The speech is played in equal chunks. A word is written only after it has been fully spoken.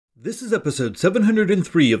This is episode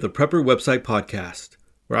 703 of the Prepper Website Podcast,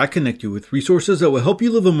 where I connect you with resources that will help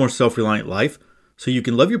you live a more self-reliant life so you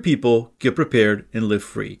can love your people, get prepared, and live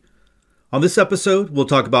free. On this episode, we'll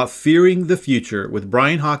talk about fearing the future with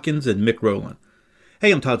Brian Hawkins and Mick Rowland.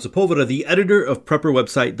 Hey, I'm Todd Sepulveda, the editor of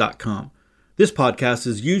PrepperWebsite.com. This podcast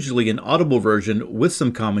is usually an audible version with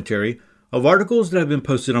some commentary of articles that have been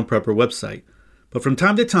posted on Prepper Website. But from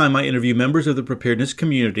time to time, I interview members of the preparedness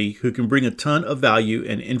community who can bring a ton of value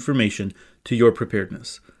and information to your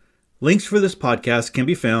preparedness. Links for this podcast can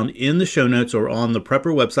be found in the show notes or on the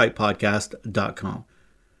PrepperWebsitePodcast.com.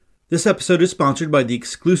 This episode is sponsored by the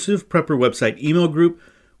exclusive Prepper Website email group,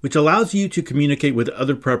 which allows you to communicate with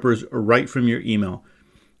other preppers right from your email.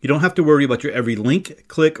 You don't have to worry about your every link,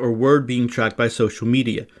 click, or word being tracked by social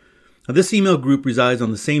media. Now, this email group resides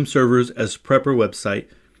on the same servers as Prepper Website,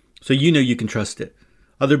 so you know you can trust it.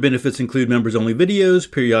 Other benefits include members-only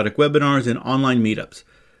videos, periodic webinars, and online meetups.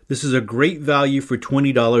 This is a great value for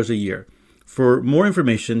 $20 a year. For more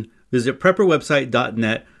information, visit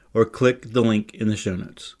prepperwebsite.net or click the link in the show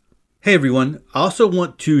notes. Hey everyone, I also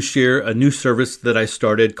want to share a new service that I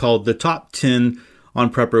started called the Top 10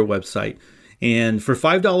 on Prepper Website. And for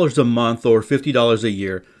 $5 a month or $50 a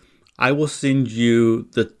year, I will send you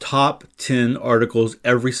the top 10 articles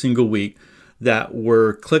every single week that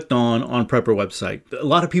were clicked on Prepper Website. A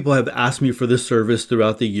lot of people have asked me for this service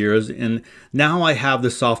throughout the years, and now I have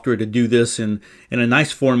the software to do this in a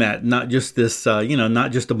nice format, not just this,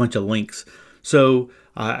 not just a bunch of links. So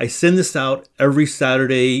I send this out every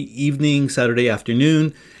Saturday evening, Saturday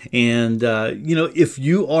afternoon, and if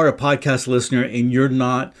you are a podcast listener and you're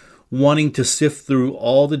not wanting to sift through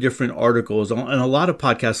all the different articles, and a lot of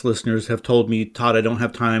podcast listeners have told me, Todd, I don't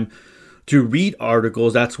have time to read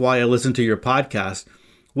articles. That's why I listen to your podcast.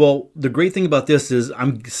 Well, the great thing about this is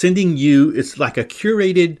I'm sending you, it's like a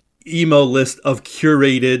curated email list of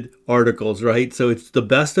curated articles, right? So it's the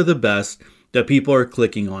best of the best that people are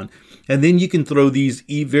clicking on. And then you can throw these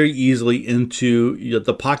very easily into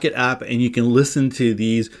the Pocket app, and you can listen to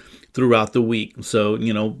these throughout the week. So,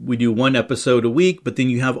 we do one episode a week, but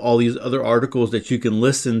then you have all these other articles that you can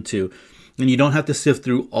listen to. And you don't have to sift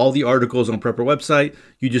through all the articles on Prepper Website.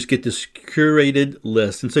 You just get this curated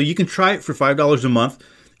list. And so you can try it for $5 a month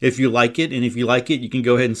if you like it. And if you like it, you can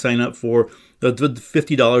go ahead and sign up for the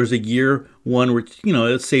 $50 a year one, which,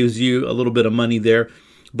 it saves you a little bit of money there.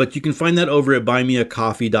 But you can find that over at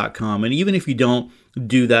buymeacoffee.com. And even if you don't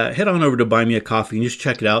do that, head on over to Buy Me a Coffee and just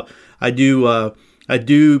check it out. I do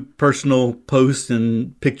personal posts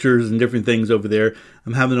and pictures and different things over there.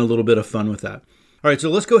 I'm having a little bit of fun with that. All right,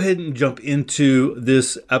 so let's go ahead and jump into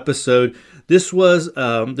this episode. This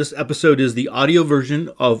episode is the audio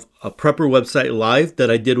version of a Prepper Website Live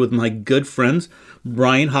that I did with my good friends,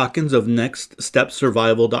 Brian Hawkins of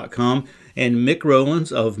NextStepSurvival.com and Mick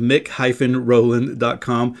Rowland of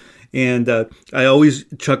Mick-Rowland.com. And I always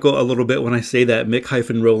chuckle a little bit when I say that,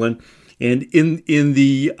 Mick-Rowland. And in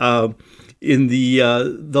the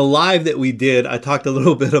live that we did, I talked a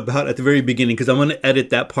little bit about at the very beginning, because I'm going to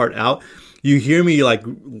edit that part out. You hear me like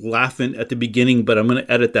laughing at the beginning, but I'm going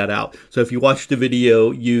to edit that out. So if you watch the video,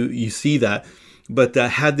 you see that. But I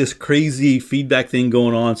had this crazy feedback thing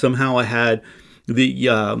going on. Somehow I had the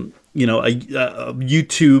a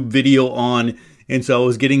YouTube video on, and so I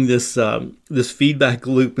was getting this feedback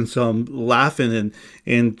loop, and so I'm laughing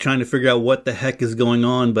and trying to figure out what the heck is going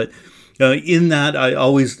on. But in that, I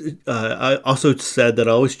also said that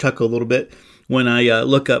I always chuckle a little bit when I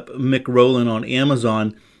look up Mick Rowland on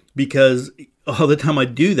Amazon, because all the time I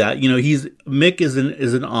do that, Mick is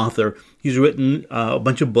an author. He's written a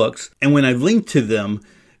bunch of books, and when I've linked to them,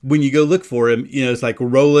 when you go look for him, it's like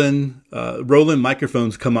Rowland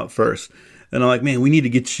microphones come up first, and I'm like, man, we need to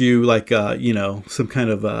get you like some kind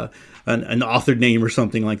of an author name or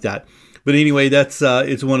something like that. But anyway, that's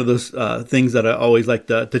it's one of those things that I always like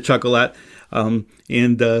to chuckle at, so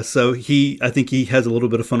I think he has a little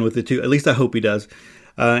bit of fun with it too. At least I hope he does.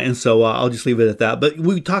 And so I'll just leave it at that. But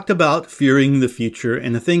we talked about fearing the future.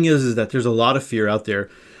 And the thing is that there's a lot of fear out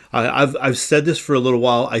there. I've said this for a little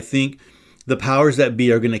while. I think the powers that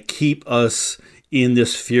be are going to keep us in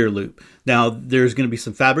this fear loop. Now, there's going to be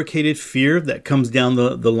some fabricated fear that comes down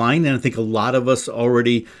the line. And I think a lot of us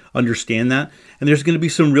already understand that. And there's going to be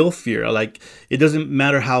some real fear. Like, it doesn't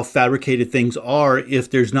matter how fabricated things are.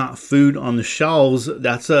 If there's not food on the shelves,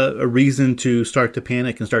 that's a reason to start to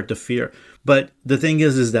panic and start to fear. But the thing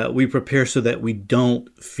is that we prepare so that we don't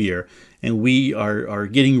fear. And we are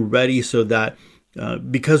getting ready so that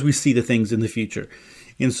because we see the things in the future.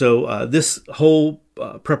 And so this whole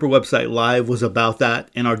Prepper Website Live was about that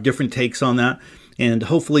and our different takes on that. And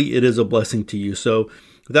hopefully it is a blessing to you. So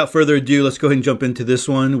Without further ado, let's go ahead and jump into this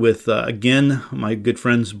one with, again, my good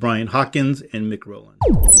friends Brian Hawkins and Mick Rowland.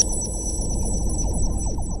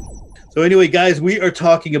 So anyway, guys, we are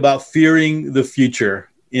talking about fearing the future.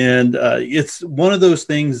 And it's one of those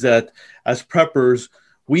things that as preppers,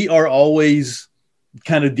 we are always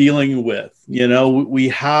kind of dealing with. You know, we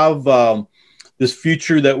have this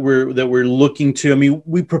future that we're looking to. I mean,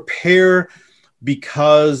 we prepare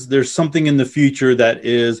because there's something in the future that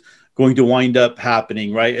is going to wind up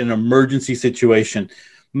happening, right? An emergency situation.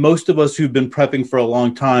 Most of us who've been prepping for a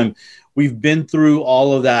long time, we've been through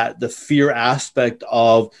all of that, the fear aspect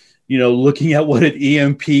of, you know, looking at what an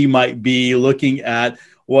EMP might be, looking at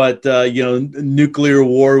what, nuclear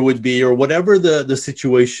war would be, or whatever the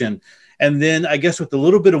situation. And then I guess with a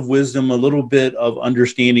little bit of wisdom, a little bit of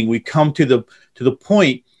understanding, we come to the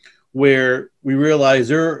point where we realize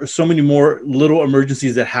there are so many more little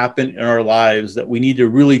emergencies that happen in our lives that we need to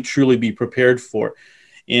really, truly be prepared for.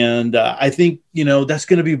 And I think, you know, that's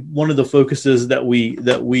going to be one of the focuses that we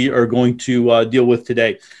are going to deal with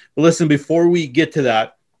today. But listen, before we get to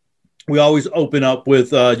that, we always open up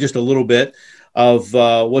with just a little bit of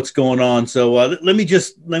what's going on. So let me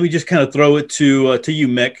just kind of throw it to you,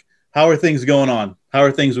 Mick. How are things going on? How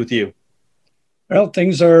are things with you? Well,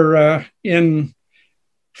 things are in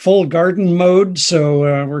full garden mode,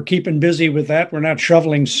 so we're keeping busy with that. We're not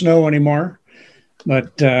shoveling snow anymore,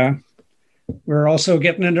 but we're also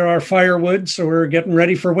getting into our firewood, so we're getting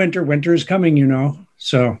ready for winter. Winter is coming, you know.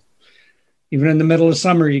 So even in the middle of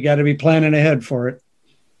summer, you got to be planning ahead for it.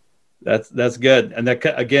 That's good, and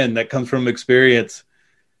that comes from experience.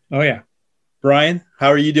 Oh yeah, Brian, how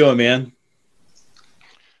are you doing, man?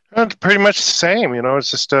 It's pretty much the same, you know. It's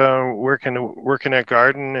just working at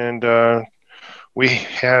garden, and we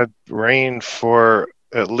had rain for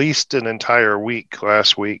at least an entire week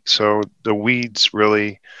last week, so the weeds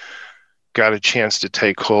really got a chance to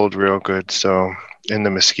take hold real good. So, and the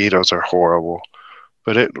mosquitoes are horrible,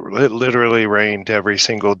 but it literally rained every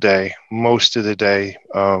single day, most of the day.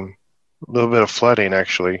 A little bit of flooding,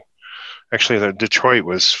 actually. The Detroit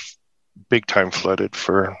was big time flooded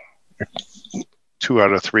for 2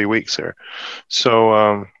 out of 3 weeks there.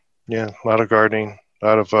 So, yeah, a lot of gardening, a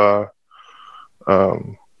lot of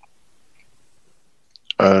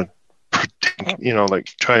like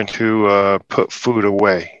trying to put food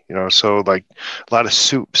away, you know, so like a lot of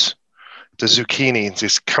soups. The zucchini is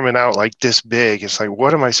just coming out like this big. It's like,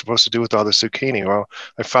 what am I supposed to do with all the zucchini? Well,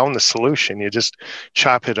 I found the solution. You just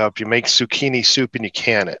chop it up, you make zucchini soup, and you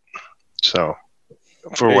can it. So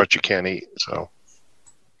for what you can't eat. So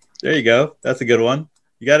there you go. That's a good one.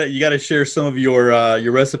 You got to share some of your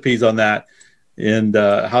recipes on that and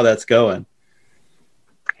how that's going.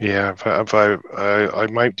 Yeah, I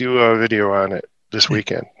might do a video on it this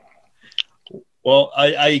weekend. Well,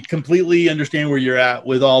 I completely understand where you're at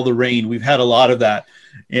with all the rain. We've had a lot of that.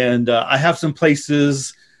 And I have some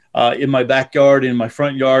places in my backyard, in my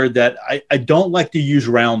front yard, that I don't like to use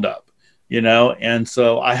Roundup, you know. And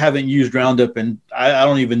so I haven't used Roundup, and I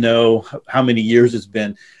don't even know how many years it's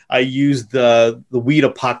been. I used the Weed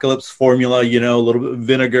Apocalypse formula, you know, a little bit of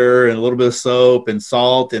vinegar and a little bit of soap and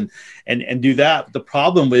salt and do that. The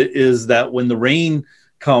problem is that when the rain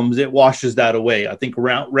comes, it washes that away. I think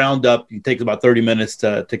Roundup, it takes about 30 minutes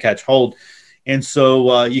to catch hold. And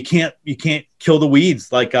so you can't kill the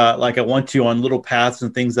weeds like I want to on little paths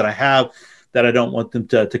and things that I have that I don't want them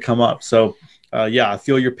to come up. So yeah, I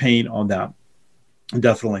feel your pain on that.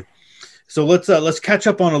 Definitely. So let's catch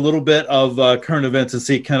up on a little bit of current events and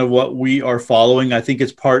see kind of what we are following. I think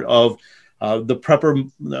it's part of the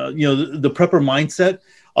prepper, the prepper mindset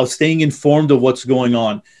of staying informed of what's going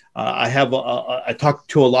on. I talk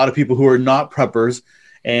to a lot of people who are not preppers,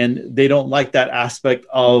 and they don't like that aspect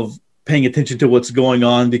of paying attention to what's going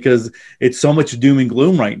on because it's so much doom and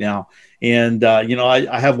gloom right now. And,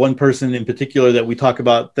 I have one person in particular that we talk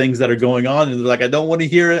about things that are going on, and they're like, I don't want to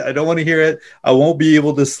hear it. I don't want to hear it. I won't be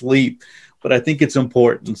able to sleep. But I think it's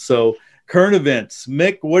important. So current events,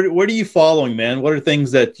 Mick, what are you following, man? What are things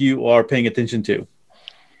that you are paying attention to?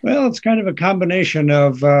 Well, it's kind of a combination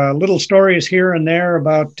of little stories here and there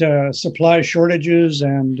about supply shortages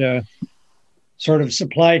and sort of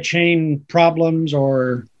supply chain problems,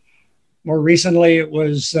 or more recently, it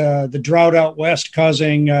was the drought out west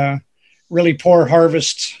causing really poor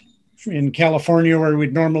harvests in California where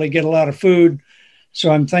we'd normally get a lot of food. So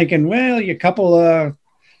I'm thinking, well, you couple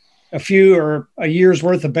a few or a year's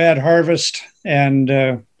worth of bad harvest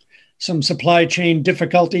and some supply chain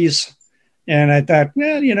difficulties. And I thought,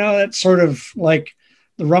 well, that's sort of like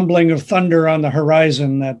the rumbling of thunder on the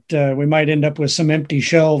horizon, that we might end up with some empty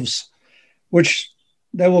shelves, which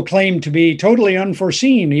they will claim to be totally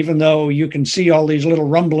unforeseen, even though you can see all these little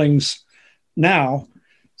rumblings now.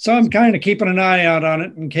 So I'm kind of keeping an eye out on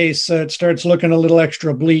it in case it starts looking a little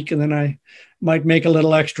extra bleak, and then I might make a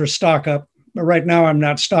little extra stock up. But right now I'm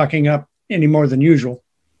not stocking up any more than usual.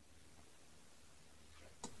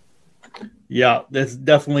 Yeah, that's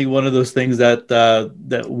definitely one of those things that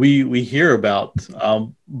that we hear about.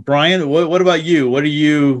 Brian, what about you? What are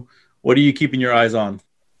you keeping your eyes on?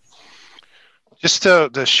 Just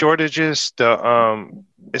the shortages.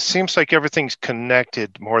 It seems like everything's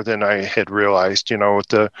connected more than I had realized. With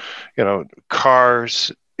the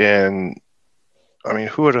cars, and I mean,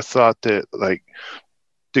 who would have thought that like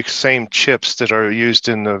the same chips that are used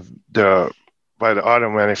in the by the auto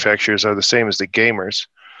manufacturers are the same as the gamers.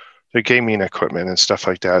 Their gaming equipment and stuff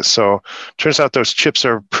like that. So turns out those chips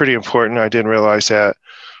are pretty important. I didn't realize that.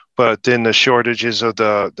 But then the shortages of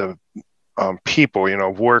the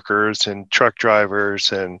people, workers and truck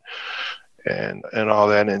drivers and all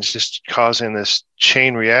that, and it's just causing this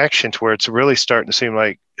chain reaction to where it's really starting to seem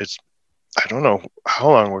like I don't know how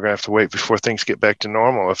long we're gonna have to wait before things get back to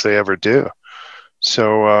normal, if they ever do.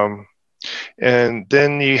 So and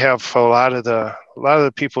then you have a lot of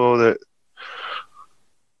the people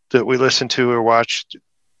that we listen to or watch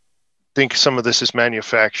think some of this is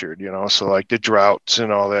manufactured, so like the droughts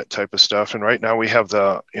and all that type of stuff. And right now we have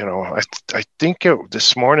I think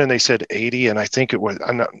this morning they said 80, and I think it was,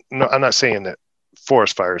 I'm not saying that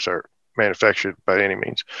forest fires are manufactured by any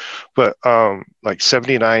means, but like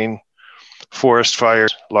 79 forest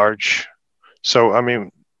fires, large. So, I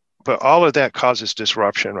mean, but all of that causes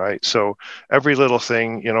disruption, right? So every little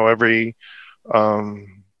thing, every,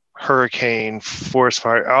 hurricane, forest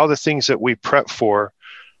fire, all the things that we prep for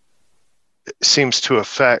seems to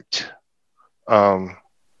affect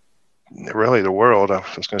really the world. I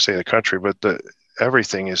was going to say the country, but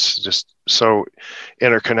everything is just so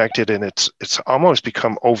interconnected, and it's almost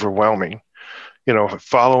become overwhelming.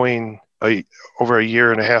 Following over a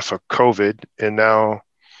year and a half of COVID, and now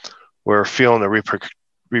we're feeling the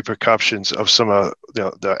repercussions of some of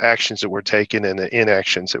the actions that we're taking and the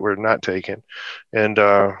inactions that we're not taking, and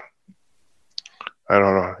I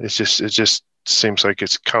don't know. It just seems like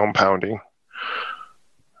it's compounding.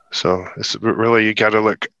 So it's really, you got to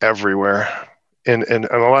look everywhere, and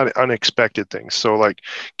a lot of unexpected things. So like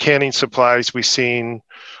canning supplies, we've seen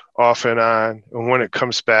off and on, and when it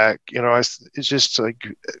comes back, it's just like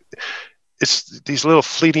it's these little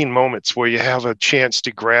fleeting moments where you have a chance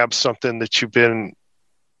to grab something that you've been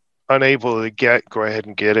unable to get. Go ahead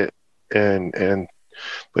and get it,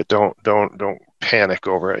 but don't panic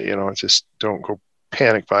over it. Just don't go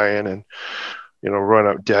panic buying and run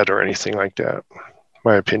out dead or anything like that.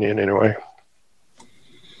 My opinion, anyway.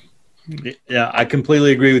 Yeah, I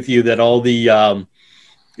completely agree with you that all the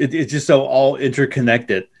it's just so all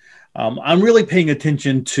interconnected. I'm really paying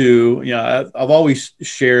attention to, I've always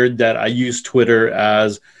shared that I use Twitter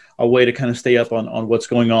as a way to kind of stay up on what's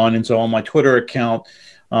going on. And so on my Twitter account,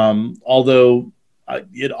 although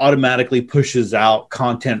it automatically pushes out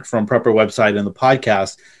content from Prepper Website and the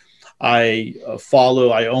podcast, I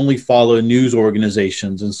only follow news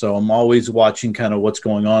organizations. And so I'm always watching kind of what's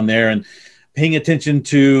going on there and paying attention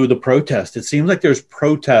to the protest. It seems like there's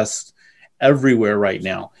protests everywhere right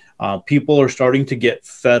now. People are starting to get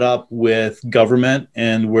fed up with government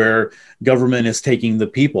and where government is taking the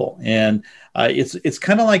people. And it's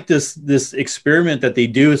kind of like this experiment that they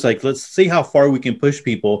do. It's like, let's see how far we can push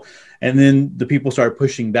people. And then the people start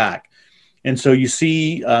pushing back. And so you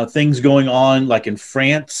see things going on like in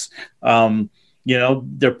France.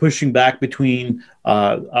 They're pushing back between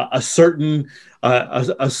a certain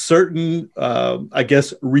I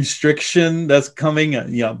guess restriction that's coming.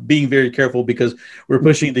 Being very careful because we're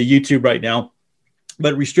pushing the YouTube right now,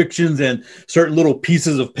 but restrictions and certain little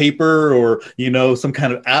pieces of paper or some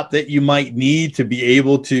kind of app that you might need to be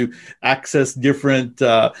able to access different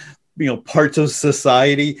parts of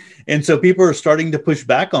society. And so people are starting to push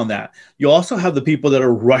back on that. You also have the people that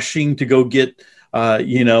are rushing to go get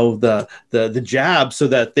the jab so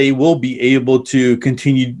that they will be able to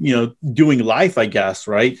continue, doing life, I guess.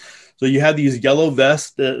 Right. So you have these yellow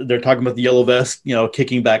vests. They're talking about the yellow vest,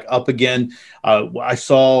 kicking back up again. I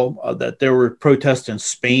saw that there were protests in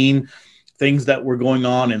Spain, things that were going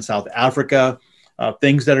on in South Africa,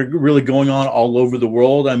 things that are really going on all over the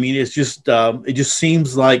world. I mean, it's just, it just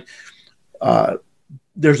seems like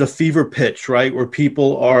there's a fever pitch, right, where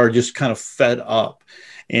people are just kind of fed up.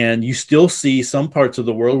 And you still see some parts of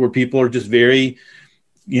the world where people are just very,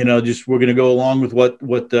 just we're going to go along with what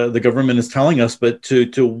the government is telling us. But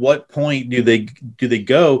to what point do they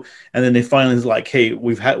go? And then they finally is like, hey,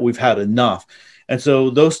 we've had enough. And so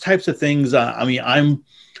those types of things, I mean,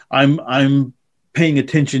 I'm paying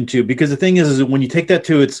attention to, because the thing is when you take that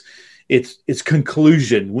to its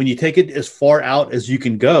conclusion, when you take it as far out as you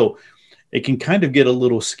can go, it can kind of get a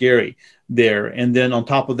little scary there. And then on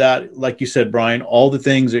top of that, like you said, Brian, all the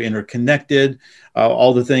things are interconnected,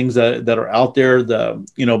 all the things that are out there.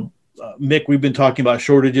 Mick, we've been talking about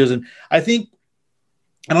shortages, and I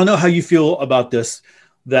don't know how you feel about this,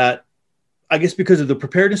 that I guess because of the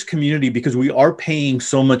preparedness community, because we are paying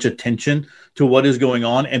so much attention to what is going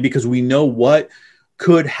on, and because we know what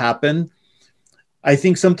could happen, I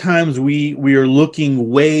think sometimes we are looking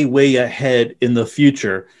way, way ahead in the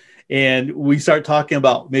future, and we start talking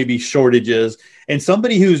about maybe shortages, and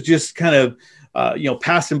somebody who's just kind of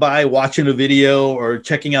passing by, watching a video or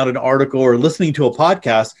checking out an article or listening to a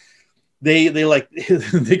podcast, they like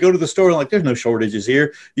they go to the store and like, there's no shortages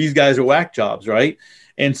here. These guys are whack jobs, right?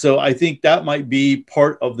 And so I think that might be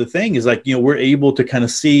part of the thing, is like, we're able to kind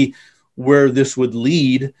of see where this would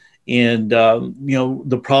lead, and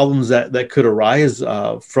the problems that could arise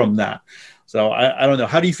from that. So I don't know.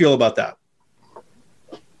 How do you feel about that?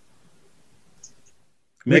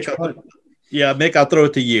 Mick, I'll throw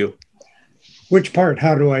it to you. Which part?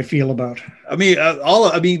 How do I feel about? I mean,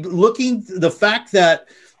 looking, the fact that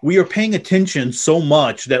we are paying attention so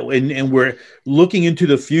much that, and we're looking into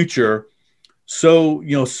the future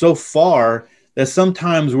so far, that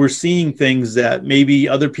sometimes we're seeing things that maybe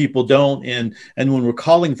other people don't. And when we're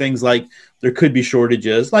calling things like there could be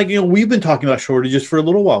shortages, like, we've been talking about shortages for a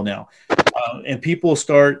little while now, and people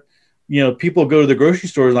people go to the grocery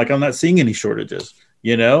store like, I'm not seeing any shortages,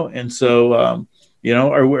 and so,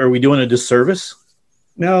 are we doing a disservice?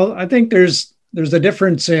 No, I think there's a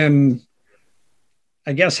difference in,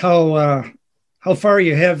 I guess, how far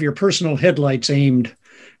you have your personal headlights aimed,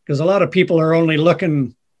 because a lot of people are only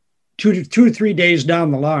looking 2 to 3 days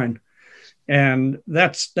down the line, and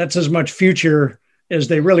that's as much future as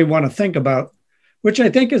they really want to think about, which I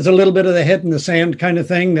think is a little bit of the head in the sand kind of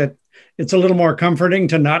thing, that it's a little more comforting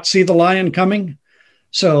to not see the lion coming,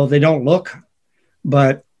 so they don't look.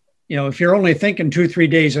 But if you're only thinking 2-3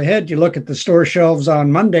 days ahead, you look at the store shelves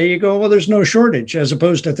on Monday, you go, well, there's no shortage, as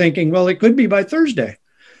opposed to thinking, well, it could be by Thursday.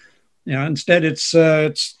 Instead, it's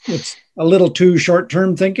a little too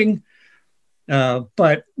short-term thinking.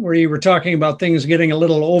 But where you were talking about things getting a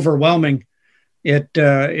little overwhelming, it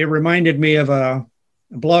reminded me of a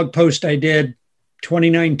blog post I did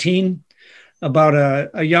 2019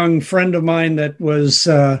 about a young friend of mine that was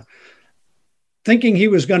thinking he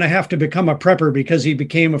was going to have to become a prepper because he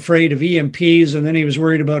became afraid of EMPs, and then he was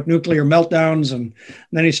worried about nuclear meltdowns, and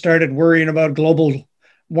then he started worrying about global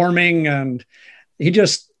warming, and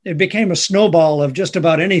it became a snowball of just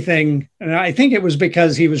about anything. And I think it was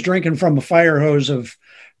because he was drinking from a fire hose of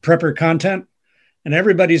prepper content, and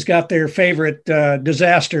everybody's got their favorite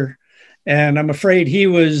disaster. And I'm afraid he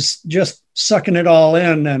was just sucking it all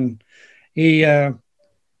in. And he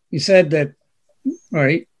said that,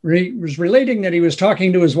 he was relating that he was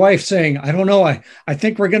talking to his wife saying, I don't know, I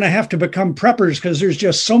think we're going to have to become preppers because there's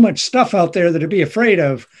just so much stuff out there that to be afraid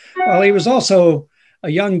of. Well, he was also a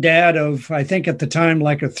young dad of, I think at the time,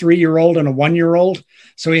 like a 3-year-old and a 1-year-old.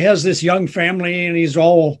 So he has this young family, and he's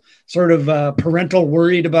all sort of parental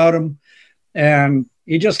worried about him. And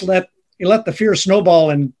he just let the fear snowball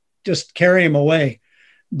and just carry him away.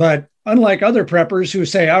 But unlike other preppers who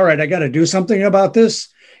say, all right, I got to do something about this,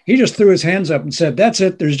 he just threw his hands up and said, that's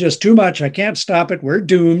it. There's just too much. I can't stop it. We're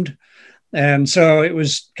doomed. And so it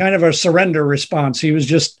was kind of a surrender response. He was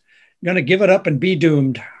just going to give it up and be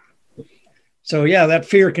doomed. So yeah, that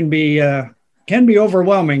fear can be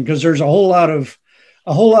overwhelming, because there's a whole lot of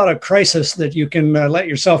crisis that you can let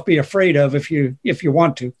yourself be afraid of if you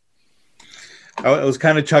want to. I was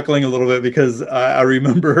kind of chuckling a little bit because I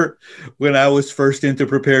remember when I was first into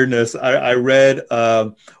preparedness, I read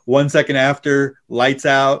 1 Second After, Lights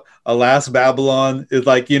Out, Alas Babylon. It's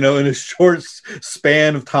like, in a short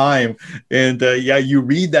span of time. And you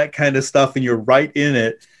read that kind of stuff and you're right in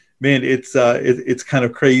it. Man, it's kind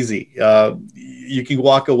of crazy. You can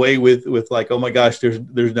walk away with like, oh my gosh,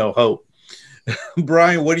 there's no hope.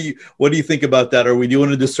 Brian, what do you think about that? Are we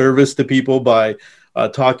doing a disservice to people by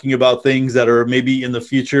talking about things that are maybe in the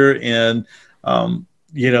future, and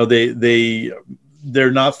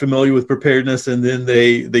they're not familiar with preparedness, and then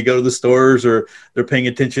they go to the stores or they're paying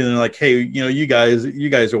attention and like, hey, you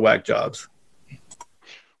guys are whack jobs?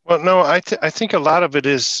 Well, no, I think a lot of it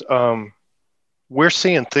is we're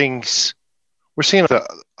seeing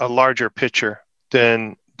a larger picture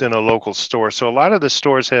than a local store. So a lot of the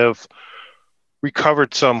stores have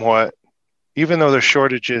recovered somewhat. Even though there's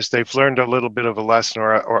shortages, they've learned a little bit of a lesson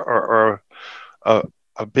or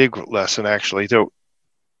a a big lesson, actually, that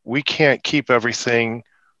we can't keep everything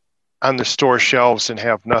on the store shelves and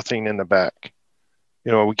have nothing in the back.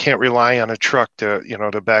 We can't rely on a truck to,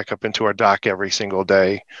 to back up into our dock every single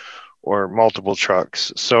day, or multiple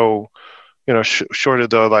trucks. So, short of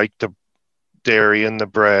the dairy and the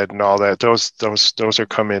bread and all that, those are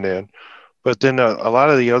coming in. But then a lot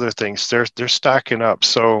of the other things, they're stocking up.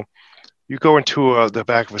 So you go into the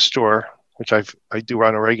back of a store, which I do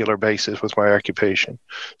on a regular basis with my occupation.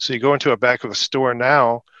 So you go into a back of a store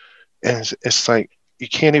now, and it's like you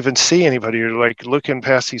can't even see anybody. You're like looking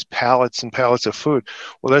past these pallets and pallets of food.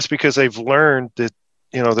 Well, that's because they've learned that,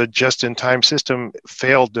 the just-in-time system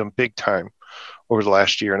failed them big time over the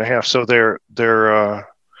last year and a half. So they're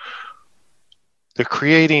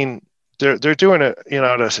creating, they're doing it,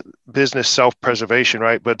 to business self-preservation,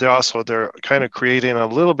 right? But they're kind of creating a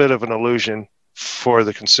little bit of an illusion for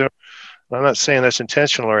the consumer. I'm not saying that's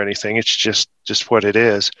intentional or anything. It's just what it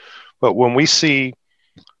is. But when we see,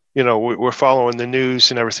 we're following the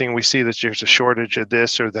news and everything, we see that there's a shortage of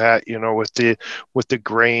this or that, with the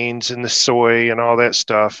grains and the soy and all that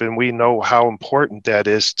stuff. And we know how important that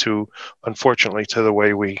is unfortunately, to the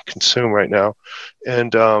way we consume right now.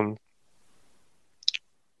 And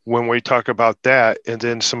when we talk about that, and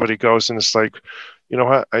then somebody goes and it's like,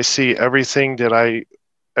 what? I see everything that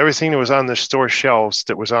was on the store shelves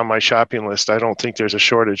that was on my shopping list. I don't think there's a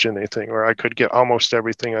shortage in anything, or I could get almost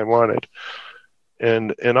everything I wanted.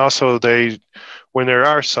 And also when there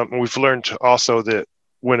are something, we've learned also that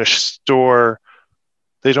when a store,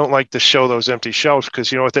 they don't like to show those empty shelves,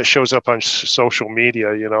 because that shows up on social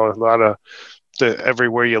media. A lot of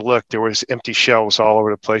everywhere you look, there was empty shelves all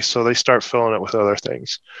over the place. So they start filling it with other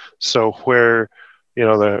things. So where,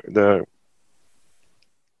 the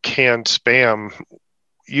canned Spam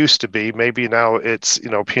used to be, maybe now it's,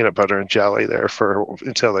 peanut butter and jelly there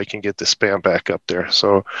until they can get the Spam back up there.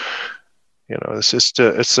 So, it's just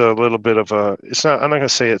it's a little bit of it's not, I'm not going to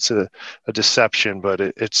say it's a deception, but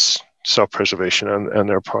it's self-preservation on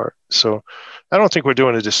their part. So I don't think we're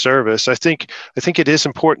doing a disservice. I think it is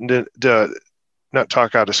important to not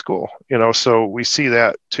talk out of school, so we see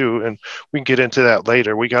that too. And we can get into that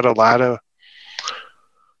later. We got a lot of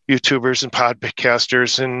YouTubers and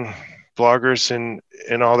podcasters and bloggers and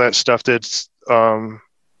all that stuff that's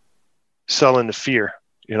selling the fear.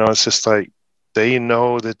 It's just like, they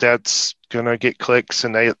know that's going to get clicks,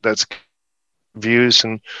 and that's views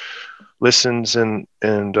and listens, and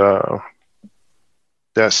that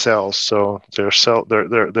sells. So they're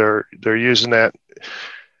using that.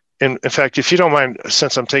 And in fact, if you don't mind,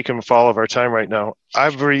 since I'm taking up all of our time right now,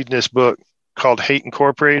 I'm reading this book called Hate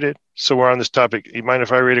Incorporated. So we're on this topic. You mind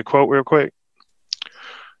if I read a quote real quick?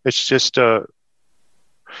 It's just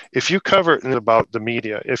if you cover about the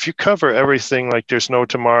media, if you cover everything like there's no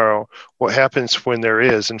tomorrow, what happens when there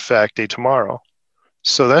is, in fact, a tomorrow?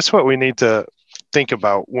 So that's what we need to think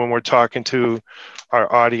about when we're talking to our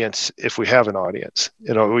audience, if we have an audience.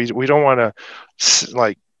 We don't want to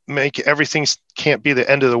make everything can't be the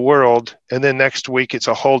end of the world, and then next week it's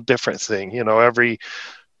a whole different thing.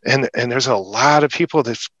 And there's a lot of people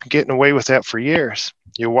that's getting away with that for years.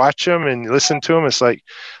 You watch them and you listen to them. It's like,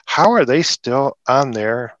 how are they still on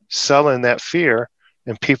there selling that fear?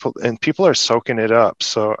 And people are soaking it up.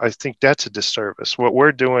 So I think that's a disservice. What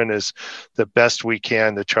we're doing is the best we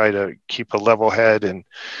can to try to keep a level head and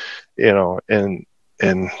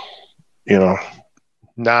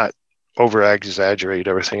not over exaggerate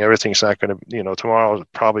everything. Everything's not going to, tomorrow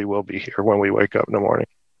probably will be here when we wake up in the morning.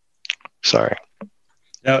 Sorry.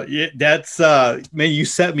 No, that's man, you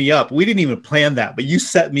set me up. We didn't even plan that, but you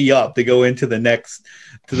set me up to go into the next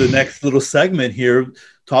little segment here,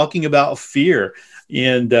 talking about fear.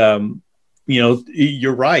 And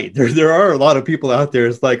you're right. There are a lot of people out there.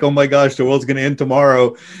 It's like, oh my gosh, the world's going to end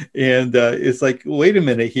tomorrow, and it's like, wait a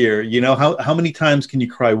minute here. How many times can you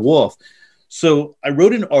cry wolf? So I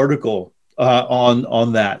wrote an article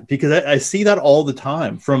on that, because I see that all the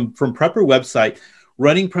time from Prepper Website,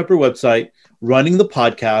 running Prepper Website, running the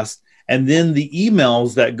podcast, and then the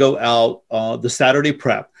emails that go out the Saturday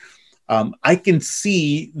Prep. I can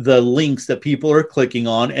see the links that people are clicking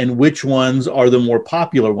on and which ones are the more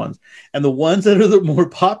popular ones. And the ones that are the more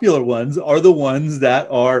popular ones are the ones that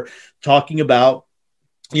are talking about,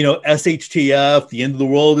 SHTF, the end of the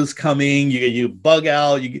world is coming, you bug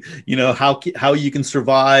out, how you can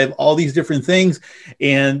survive, all these different things.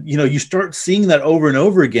 And, you start seeing that over and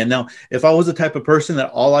over again. Now, if I was the type of person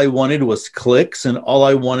that all I wanted was clicks and all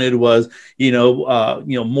I wanted was,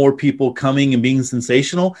 more people coming and being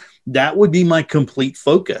sensational, that would be my complete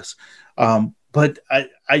focus. But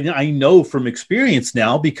I know from experience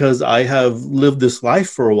now, because I have lived this life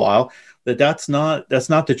for a while, that's not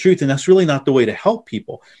the truth, and that's really not the way to help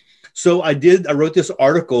people. So I wrote this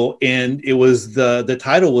article, and it was the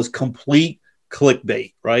title was Complete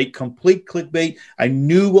Clickbait, right? Complete clickbait. I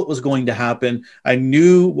knew what was going to happen. I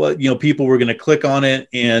knew what, people were going to click on it,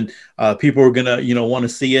 and people were going to, want to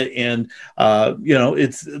see it. And,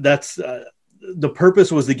 the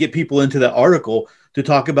purpose was to get people into that article to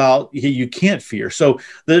talk about you can't fear. So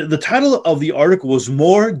the title of the article was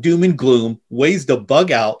More Doom and Gloom, Ways to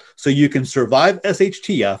Bug Out So You Can Survive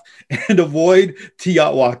SHTF and Avoid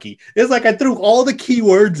TIATWAKI. It's like I threw all the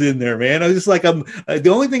keywords in there, man. I was just like,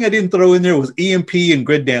 the only thing I didn't throw in there was EMP and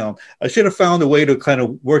grid down. I should have found a way to kind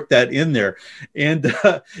of work that in there. And,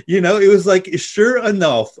 it was like, sure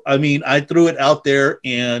enough, I mean, I threw it out there,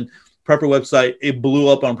 and Prepper website, it blew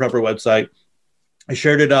up on Prepper website. I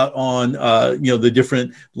shared it out on, the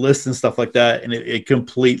different lists and stuff like that. And it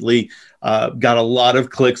completely got a lot of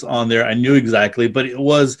clicks on there. I knew exactly, but it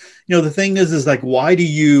was, the thing is like, why did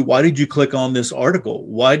you click on this article?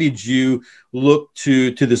 Why did you look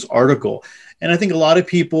to this article? And I think a lot of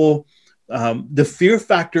people, the fear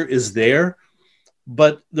factor is there,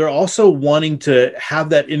 but they're also wanting to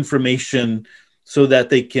have that information so that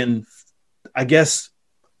they can, I guess,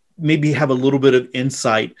 maybe have a little bit of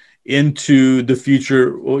insight into the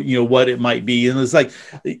future, what it might be. And it's like,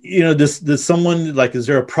 does someone, like, is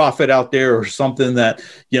there a prophet out there or something that,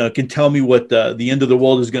 can tell me what the end of the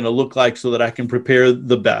world is going to look like so that I can prepare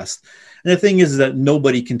the best? And the thing is that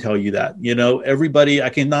nobody can tell you that. Everybody, I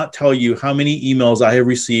cannot tell you how many emails I have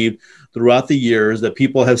received throughout the years that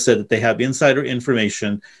people have said that they have insider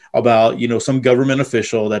information about, some government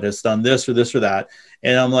official that has done this or this or that.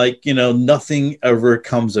 And I'm like, nothing ever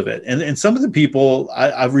comes of it. And some of the people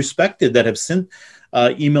I've respected that have sent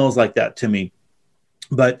emails like that to me.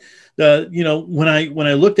 But when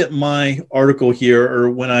I looked at my article here,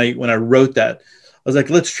 or when I wrote that, I was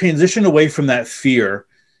like, let's transition away from that fear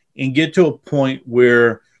and get to a point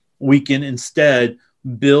where we can instead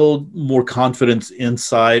build more confidence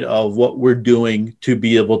inside of what we're doing to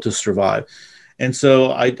be able to survive. And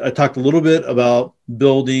so I talked a little bit about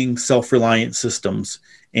building self-reliant systems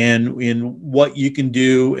and in what you can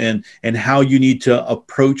do and how you need to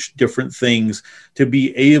approach different things to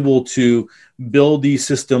be able to build these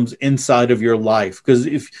systems inside of your life. Because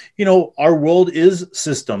if, our world is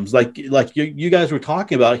systems, like you guys were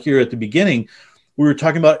talking about here at the beginning, we were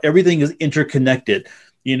talking about everything is interconnected.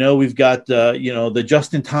 We've got, the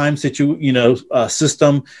just-in-time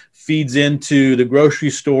system feeds into the grocery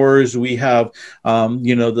stores. We have,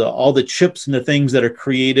 all the chips and the things that are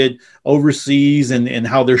created overseas and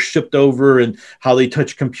how they're shipped over and how they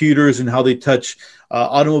touch computers and how they touch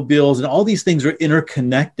automobiles. And all these things are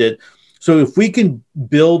interconnected. So if we can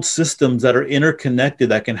build systems that are interconnected,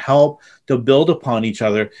 that can help to build upon each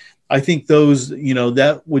other, I think those,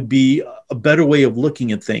 that would be a better way of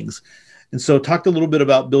looking at things. And so talked a little bit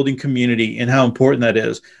about building community and how important that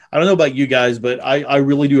is. I don't know about you guys, but I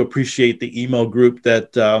really do appreciate the email group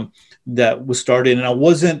that was started.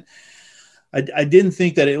 And I didn't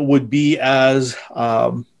think that it would be as,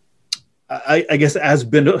 I guess, I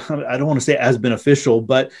don't want to say as beneficial,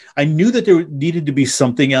 but I knew that there needed to be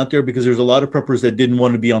something out there because there's a lot of preppers that didn't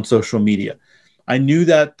want to be on social media. I knew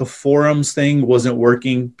that the forums thing wasn't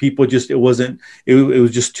working. People it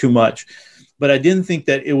was just too much. But I didn't think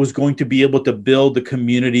that it was going to be able to build the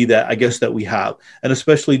community that I guess that we have, and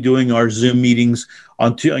especially doing our Zoom meetings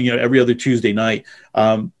on every other Tuesday night.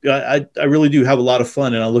 I really do have a lot of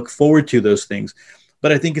fun, and I look forward to those things.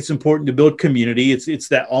 But I think it's important to build community. It's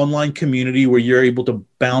that online community where you're able to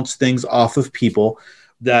bounce things off of people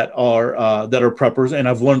that are preppers. And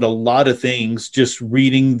I've learned a lot of things just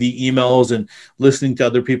reading the emails and listening to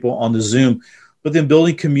other people on the Zoom. But then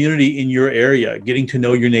building community in your area, getting to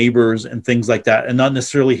know your neighbors and things like that, and not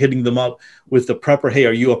necessarily hitting them up with the prepper. Hey,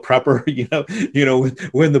 are you a prepper?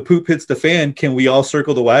 When the poop hits the fan, can we all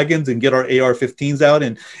circle the wagons and get our AR-15s out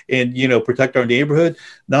and protect our neighborhood?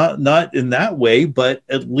 Not in that way, but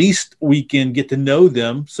at least we can get to know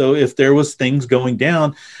them. So if there was things going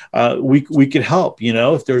down, we could help.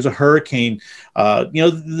 If there's a hurricane, I know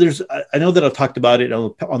that I've talked about it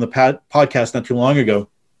on the podcast not too long ago.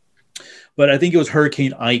 But I think it was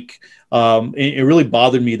Hurricane Ike. It really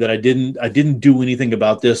bothered me that I didn't do anything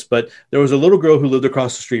about this. But there was a little girl who lived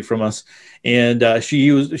across the street from us, and she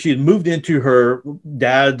had moved into her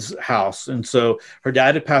dad's house, and so her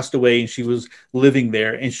dad had passed away, and she was living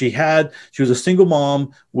there, and she was a single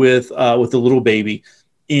mom with a little baby.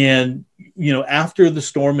 And after the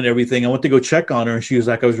storm and everything, I went to go check on her, and she was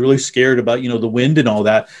like, I was really scared about the wind and all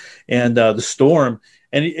that, and the storm.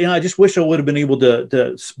 And I just wish I would have been able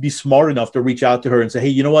to be smart enough to reach out to her and say, hey,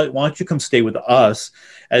 you know what? Why don't you come stay with us?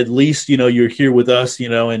 At least, you're here with us,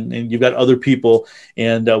 and you've got other people,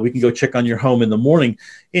 and we can go check on your home in the morning.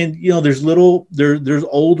 And, there's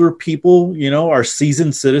older people, our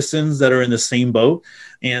seasoned citizens that are in the same boat,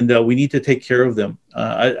 and we need to take care of them.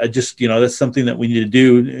 I just, that's something that we need to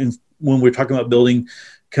do when we're talking about building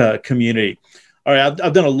community. All right,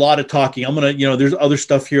 I've done a lot of talking. I'm going to, there's other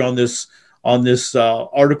stuff here on this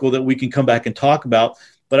article that we can come back and talk about,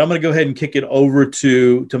 but I'm going to go ahead and kick it over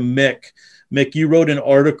to Mick. Mick, you wrote an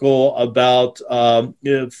article about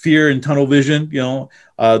fear and tunnel vision,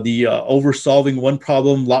 the over-solving one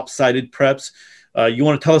problem, lopsided preps. You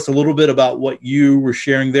want to tell us a little bit about what you were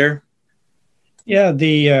sharing there? Yeah,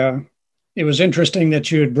 it was interesting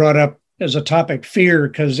that you had brought up as a topic fear,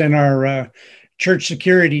 because in our church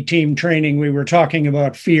security team training, we were talking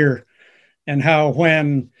about fear and how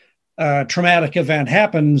when a traumatic event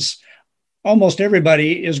happens, almost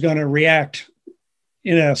everybody is going to react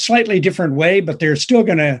in a slightly different way, but they're still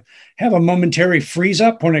going to have a momentary freeze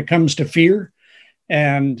up when it comes to fear.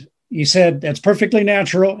 And he said, that's perfectly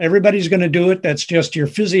natural. Everybody's going to do it. That's just your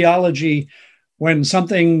physiology. When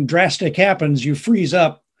something drastic happens, you freeze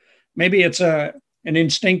up. Maybe it's an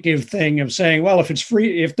instinctive thing of saying, well,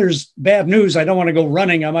 if there's bad news, I don't want to go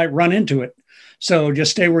running. I might run into it. So just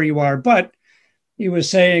stay where you are. But he was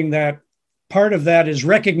saying that part of that is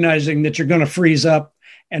recognizing that you're going to freeze up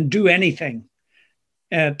and do anything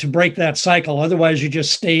to break that cycle. Otherwise, you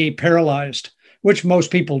just stay paralyzed, which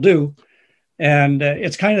most people do. And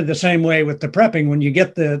it's kind of the same way with the prepping. When you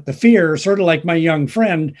get the fear, sort of like my young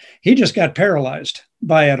friend, he just got paralyzed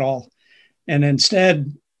by it all. And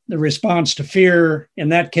instead, the response to fear, in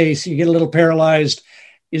that case, you get a little paralyzed,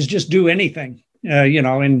 is just do anything.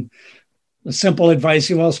 And the simple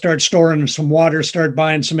advice, start storing some water, start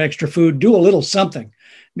buying some extra food, do a little something.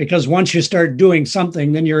 Because once you start doing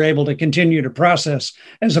something, then you're able to continue to process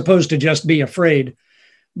as opposed to just be afraid.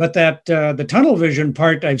 But that the tunnel vision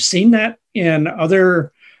part, I've seen that in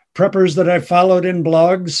other preppers that I've followed in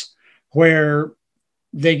blogs where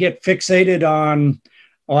they get fixated on,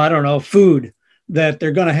 food that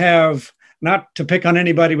they're going to have, not to pick on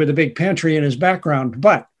anybody with a big pantry in his background,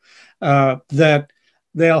 but that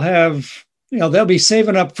they'll have, they'll be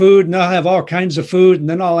saving up food and they'll have all kinds of food. And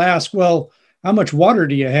then I'll ask, well, how much water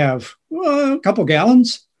do you have? Well, a couple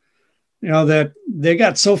gallons. That they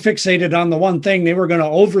got so fixated on the one thing, they were going to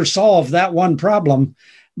oversolve that one problem,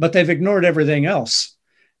 but they've ignored everything else.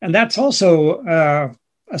 And that's also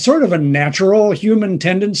a sort of a natural human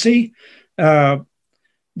tendency.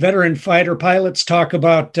 Veteran fighter pilots talk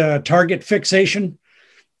about target fixation,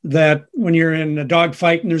 that when you're in a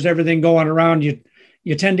dogfight and there's everything going around,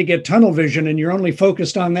 you tend to get tunnel vision and you're only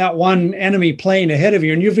focused on that one enemy plane ahead of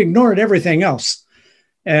you and you've ignored everything else.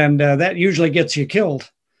 And that usually gets you killed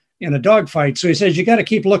in a dogfight. So he says, you got to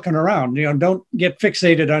keep looking around, don't get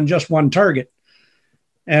fixated on just one target.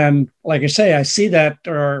 And like I say, I see that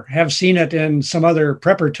or have seen it in some other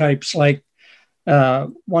prepper types, like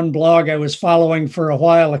one blog I was following for a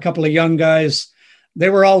while, a couple of young guys, they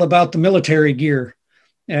were all about the military gear.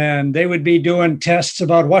 And they would be doing tests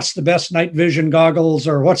about what's the best night vision goggles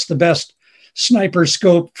or what's the best sniper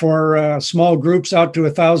scope for small groups out to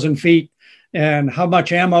 1,000 feet. And how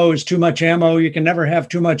much ammo is too much ammo? You can never have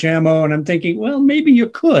too much ammo. And I'm thinking, well, maybe you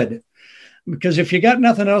could, because if you got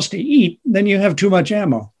nothing else to eat, then you have too much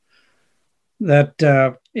ammo.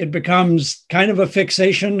 That it becomes kind of a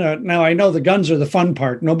fixation. Now, I know the guns are the fun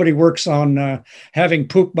part. Nobody works on having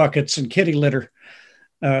poop buckets and kitty litter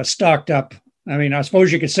stocked up. I mean, I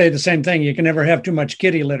suppose you could say the same thing. You can never have too much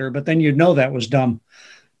kitty litter, but then you'd know that was dumb.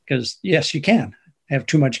 Because, yes, you can have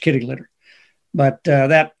too much kitty litter. But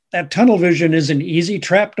that tunnel vision is an easy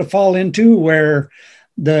trap to fall into, where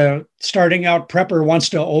the starting out prepper wants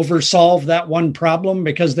to oversolve that one problem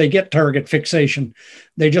because they get target fixation.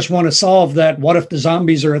 They just want to solve that. What if the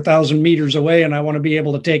zombies are 1,000 meters away and I want to be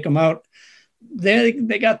able to take them out? They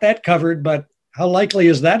got that covered, but how likely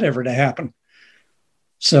is that ever to happen?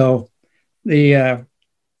 So the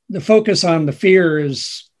focus on the fear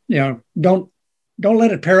is, don't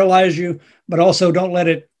let it paralyze you, but also don't let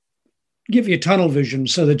it give you tunnel vision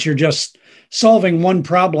so that you're just solving one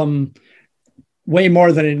problem way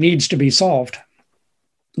more than it needs to be solved.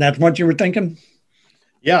 That's what you were thinking?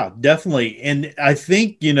 Yeah, definitely. And I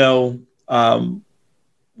think, when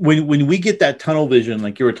we get that tunnel vision,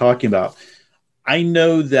 like you were talking about, I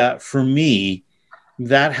know that for me,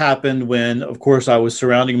 that happened when, of course, I was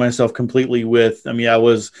surrounding myself completely with, I mean, I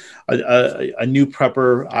was a new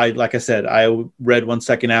prepper. Like I said, I read 1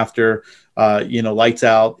 second after, Lights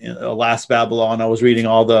Out, Last Babylon. I was reading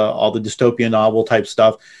all the dystopian novel type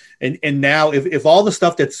stuff. And now, if all the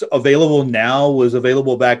stuff that's available now was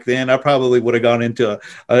available back then, I probably would have gone into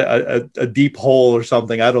a deep hole or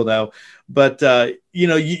something. I don't know. But,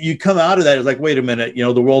 you come out of that, it's like, wait a minute,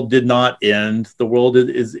 the world did not end. The world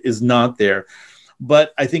is not there.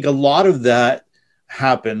 But I think a lot of that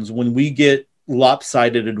happens when we get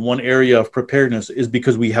lopsided in one area of preparedness is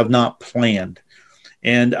because we have not planned.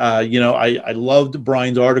 And, I loved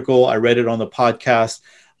Brian's article. I read it on the podcast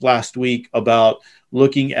last week about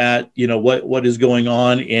looking at, what is going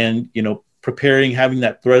on and, preparing, having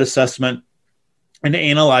that threat assessment and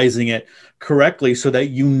analyzing it correctly so that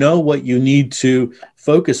you know what you need to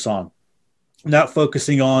focus on. Not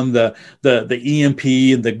focusing on the EMP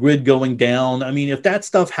and the grid going down. I mean, if that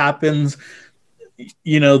stuff happens,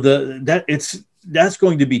 that's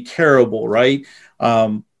going to be terrible, right?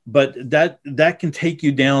 But that can take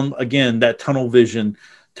you down again, that tunnel vision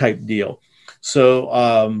type deal. So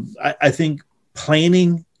I think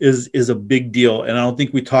planning is a big deal, and I don't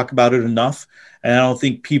think we talk about it enough, and I don't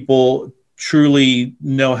think people truly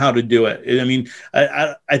know how to do it. I mean,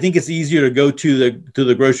 I think it's easier to go to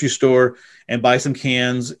the grocery store and buy some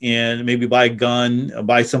cans and maybe buy a gun,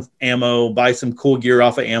 buy some ammo, buy some cool gear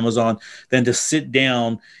off of Amazon than to sit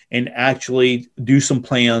down and actually do some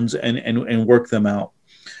plans and work them out.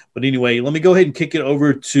 But anyway, let me go ahead and kick it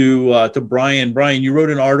over to Brian. Brian, you wrote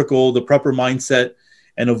an article, The Prepper Mindset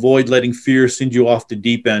and Avoid Letting Fear Send You Off the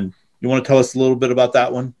Deep End. You want to tell us a little bit about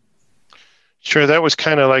that one? Sure. That was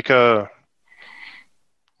kind of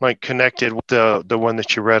like connected with the one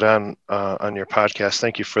that you read on your podcast.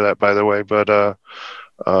 Thank you for that, by the way. But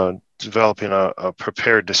developing a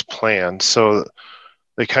preparedness plan, so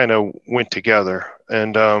they kind of went together,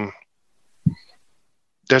 and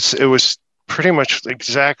it was pretty much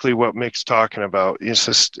exactly what Mick's talking about. It's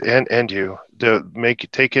just and you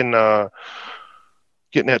getting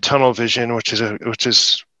that tunnel vision, which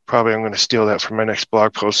is probably, I'm going to steal that for my next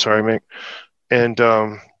blog post. Sorry, Mick, and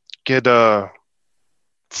get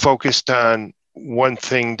focused on one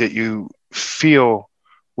thing that you feel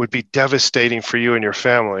would be devastating for you and your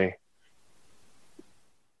family.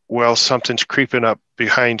 Well, something's creeping up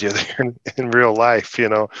behind you there in real life,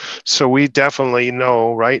 So we definitely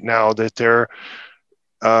know right now that there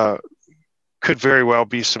could very well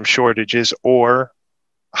be some shortages or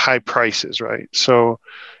high prices, right? So,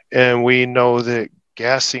 and we know that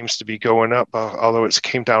gas seems to be going up, although it's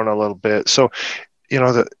came down a little bit. So,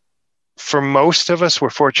 for most of us, we're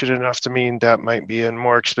fortunate enough to mean that might be a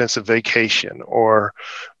more expensive vacation, or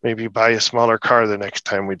maybe buy a smaller car the next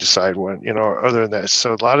time we decide when, other than that.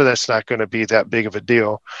 So a lot of that's not going to be that big of a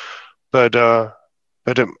deal, but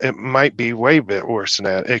it might be way bit worse than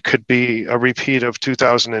that. It could be a repeat of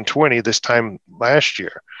 2020 this time last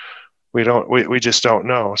year. We just don't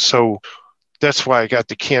know. So that's why I got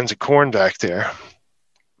the cans of corn back there.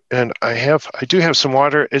 And I do have some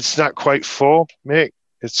water. It's not quite full, Mick.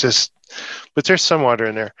 It's just, but there's some water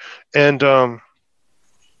in there. And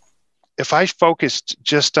if I focused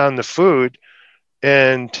just on the food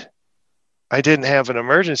and I didn't have an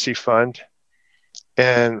emergency fund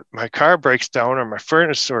and my car breaks down, or my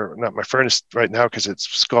furnace, or not my furnace right now because it's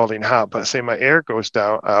scalding hot, but say my air goes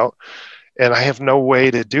out and I have no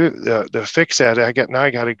way to do the fix that, I got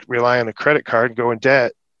to rely on a credit card and go in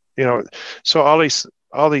debt, so all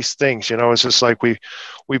these things, it's just like we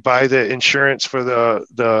buy the insurance for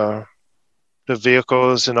the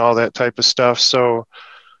vehicles and all that type of stuff. So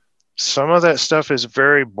some of that stuff is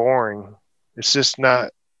very boring. It's just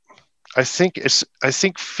not, I think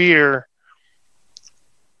fear,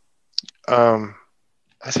 I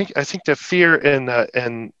think the fear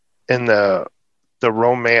and the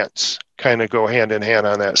romance kind of go hand in hand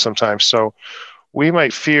on that sometimes. So we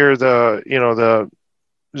might fear the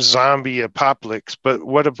zombie apocalypse, but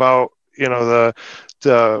what about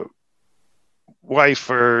the wife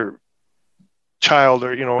or child,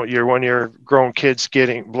 or one of your grown kids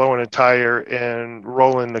blowing a tire and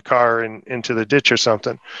rolling the car into the ditch or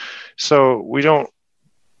something? So we don't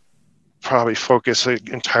probably focus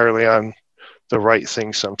entirely on the right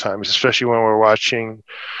thing sometimes, especially when we're watching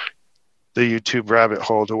the YouTube rabbit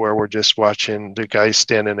hole, to where we're just watching the guy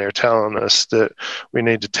standing there telling us that we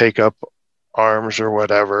need to take up arms or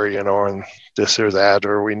whatever, and this or that,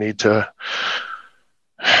 or we need to,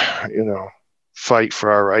 fight for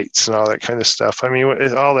our rights and all that kind of stuff. I mean,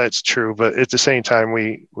 all that's true, but at the same time,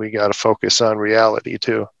 we got to focus on reality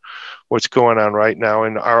too. what's going on right now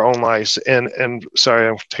in our own lives. And sorry,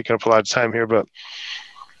 I'm taking up a lot of time here, but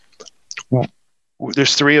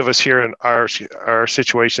there's three of us here, and our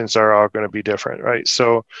situations are all going to be different, right?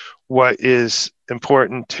 So what is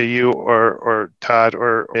important to you or Todd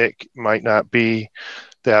or Mick might not be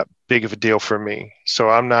that big of a deal for me. So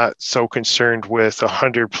I'm not so concerned with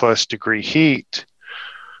 100+ degree heat.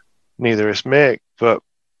 Neither is Mick, but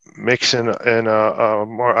Mick's in a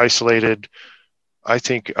more isolated, I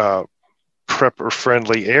think, prepper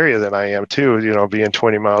friendly area than I am too, you know, being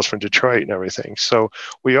 20 miles from Detroit and everything. So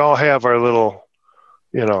we all have our little,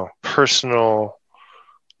 you know, personal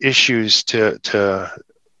issues to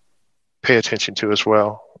pay attention to as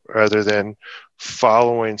well, rather than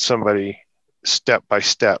following somebody step by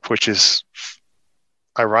step, which is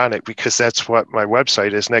ironic because that's what my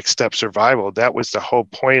website is, Next Step Survival. That was the whole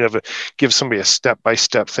point of it, give somebody a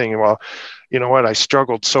step-by-step thing. Well, you know what, I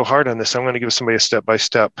struggled so hard on this, I'm going to give somebody a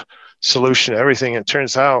step-by-step solution to everything. It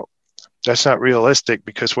turns out that's not realistic,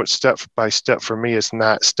 because what step-by-step for me is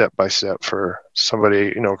not step-by-step for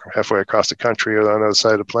somebody, you know, halfway across the country or on the other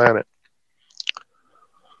side of the planet.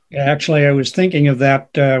 Yeah, actually, I was thinking of that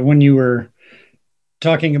when you were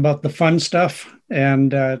talking about the fun stuff.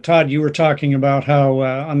 And Todd, you were talking about how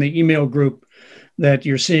on the email group that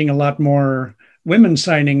you're seeing a lot more women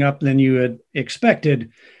signing up than you had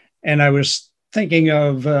expected. And I was thinking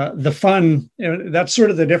of the fun. That's sort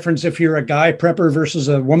of the difference if you're a guy prepper versus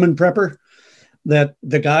a woman prepper, that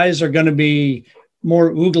the guys are going to be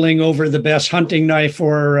more oogling over the best hunting knife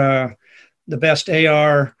or the best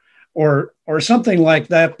AR or something like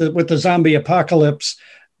that with the zombie apocalypse.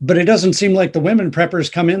 But it doesn't seem like the women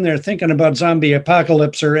preppers come in there thinking about zombie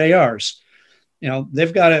apocalypse or ARs. You know,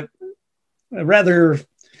 they've got a rather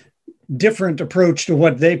different approach to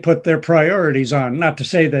what they put their priorities on. Not to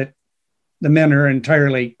say that the men are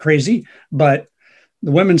entirely crazy, but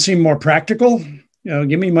the women seem more practical. You know,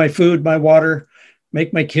 give me my food, my water,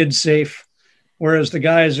 make my kids safe. Whereas the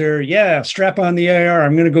guys are, strap on the AR,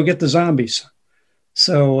 I'm going to go get the zombies.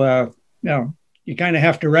 So, you know, you kind of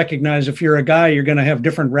have to recognize if you're a guy, you're going to have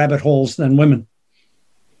different rabbit holes than women.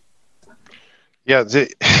 Yeah,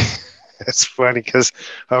 it's funny because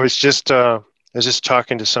I was just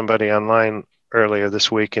talking to somebody online earlier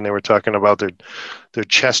this week, and they were talking about their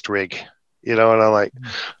chest rig, you know, and I'm like,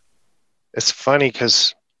 it's funny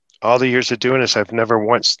because all the years of doing this, I've never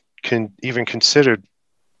once even considered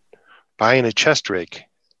buying a chest rig.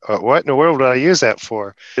 What in the world would I use that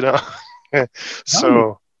for? You know,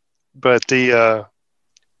 so. But the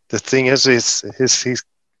thing is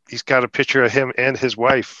he's got a picture of him and his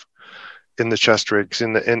wife in the chest rigs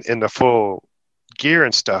in the full gear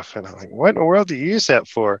and stuff, and I'm like, what in the world do you use that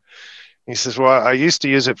for? And he says, well, I used to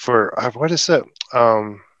use it for what is it?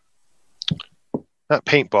 Not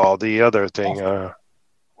paintball, the other thing.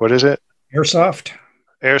 What is it? Airsoft.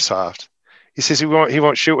 He says he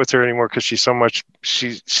won't shoot with her anymore because she's so much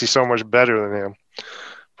better than him.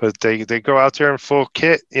 But they go out there in full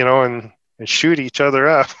kit, you know, and shoot each other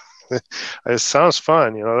up. It sounds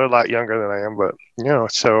fun, you know. They're a lot younger than I am, but you know,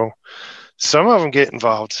 so some of them get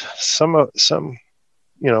involved. Some,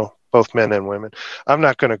 you know, both men and women. I'm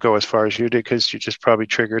not going to go as far as you did because you just probably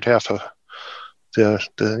triggered half of the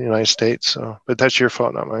United States. So, but that's your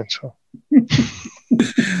fault, not mine. So.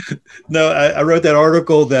 No, I wrote that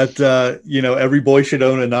article that you know, every boy should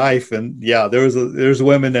own a knife, and yeah, there's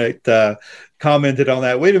women that commented on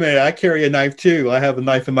that. Wait a minute, I carry a knife too. I have a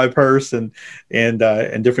knife in my purse and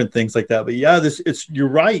different things like that. But yeah, you're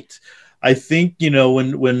right. I think, you know,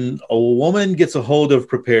 when a woman gets a hold of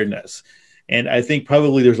preparedness, and I think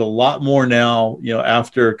probably there's a lot more now, you know,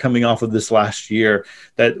 after coming off of this last year,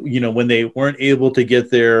 that, you know, when they weren't able to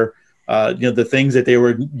get their you know, the things that they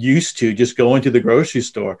were used to just going to the grocery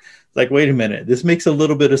store. Like, wait a minute, this makes a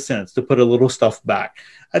little bit of sense to put a little stuff back.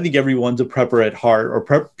 I think everyone's a prepper at heart,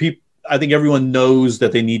 or I think everyone knows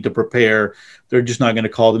that they need to prepare. They're just not going to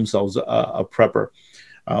call themselves a prepper.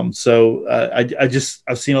 So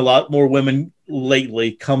I've seen a lot more women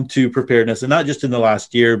lately come to preparedness, and not just in the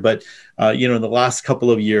last year, but you know, in the last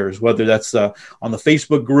couple of years, whether that's on the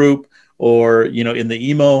Facebook group or, you know, in the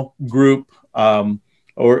email group,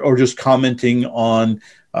 or just commenting on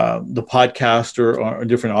the podcast or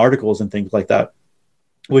different articles and things like that,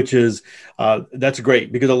 which is, that's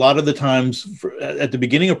great, because a lot of the times at the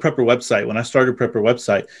beginning of Prepper Website, when I started Prepper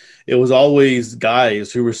Website, it was always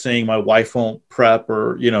guys who were saying, my wife won't prep,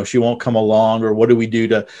 or, you know, she won't come along, or what do we do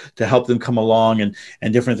to help them come along,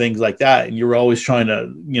 and different things like that. And you were always trying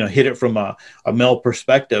to, you know, hit it from a male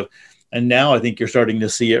perspective. And now I think you're starting to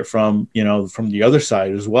see it from, you know, from the other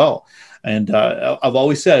side as well. And I've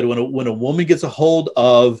always said, when a woman gets a hold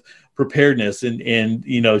of preparedness, and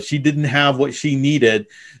she didn't have what she needed.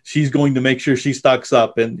 She's going to make sure she stocks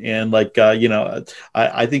up, and like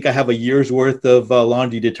I think I have a year's worth of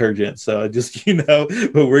laundry detergent. So just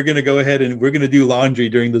but we're gonna go ahead and we're gonna do laundry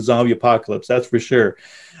during the zombie apocalypse. That's for sure.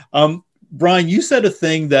 Brian, you said a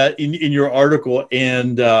thing that in your article,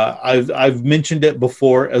 and I've mentioned it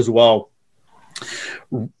before as well.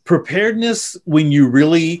 Preparedness, when you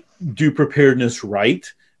really do preparedness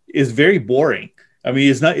right, is very boring. I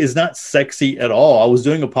mean, it's not sexy at all. I was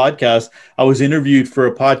doing a podcast. I was interviewed for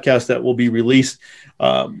a podcast that will be released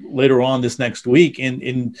later on this next week,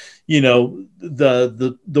 and the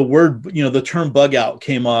word, the term bug out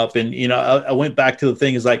came up, and I went back to the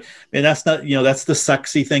thing is like, man, that's not, that's the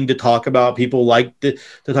sexy thing to talk about. People like to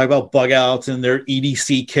talk about bug outs and their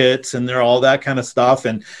EDC kits and their all that kind of stuff,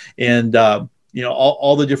 and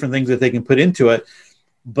all the different things that they can put into it,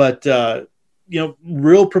 but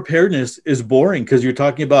real preparedness is boring because you're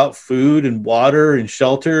talking about food and water and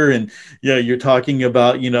shelter, and you're talking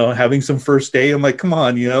about having some first aid. I'm like, come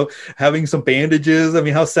on, having some bandages. I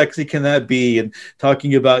mean, how sexy can that be? And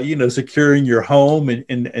talking about securing your home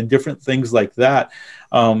and different things like that.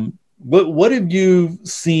 What have you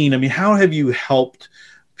seen? I mean, how have you helped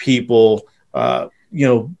people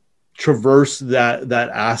traverse that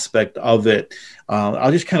aspect of it?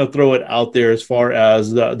 I'll just kind of throw it out there as far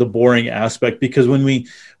as the boring aspect, because when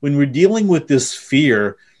we're dealing with this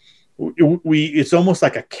fear, it's almost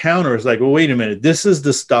like a counter. It's like, well, wait a minute, this is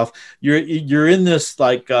the stuff you're in this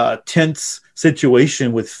like tense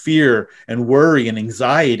situation with fear and worry and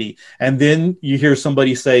anxiety, and then you hear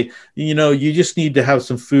somebody say, you just need to have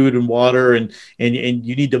some food and water, and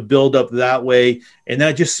you need to build up that way, and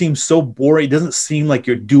that just seems so boring. It doesn't seem like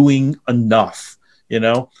you're doing enough.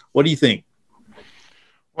 What do you think?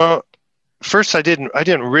 Well, first, I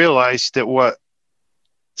didn't realize that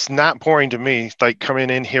it's not boring to me, like coming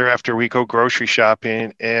in here after we go grocery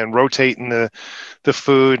shopping and rotating the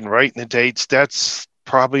food and writing the dates. That's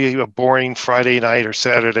probably a boring Friday night or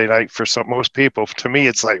Saturday night for most people. To me,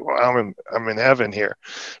 it's like, well, I'm in heaven here.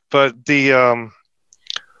 But you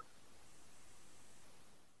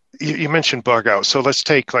mentioned bug out, so let's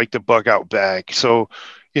take like the bug out bag. So,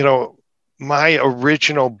 my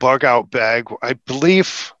original bug out bag, I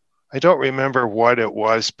believe, I don't remember what it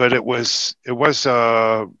was, but it was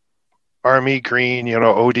Army green,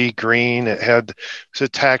 OD green. It was a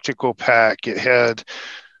tactical pack. It had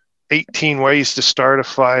 18 ways to start a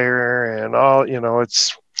fire and all,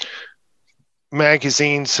 it's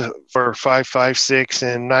magazines for 5.56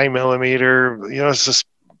 and 9mm. It's just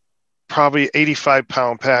probably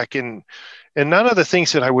 85-pound pack, and none of the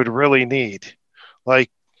things that I would really need, like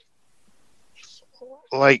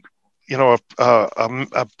a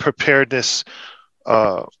preparedness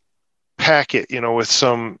packet, with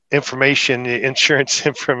some information, insurance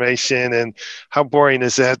information. And how boring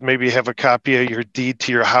is that? Maybe have a copy of your deed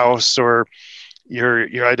to your house or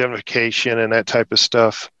your identification and that type of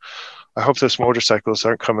stuff. I hope those motorcycles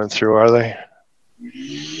aren't coming through, are they?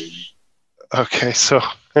 Okay, so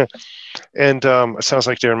and it sounds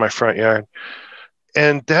like they're in my front yard,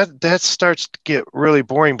 and that starts to get really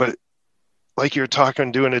boring. But like you're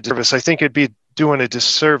talking, doing a disservice. I think it'd be doing a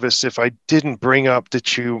disservice if I didn't bring up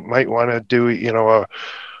that you might want to do,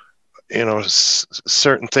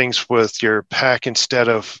 certain things with your pack. Instead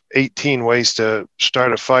of 18 ways to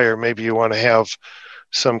start a fire, maybe you want to have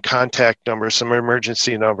some contact numbers, some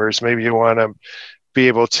emergency numbers. Maybe you want to be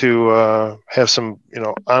able to have some,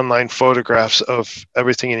 online photographs of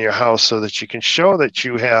everything in your house so that you can show that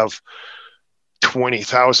you have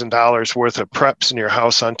 $20,000 worth of preps in your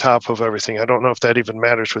house on top of everything. I don't know if that even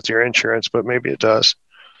matters with your insurance, but maybe it does.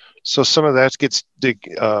 So some of that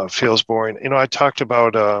feels boring. I talked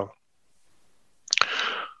about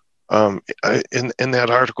in that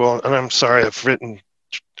article, and I'm sorry, I've written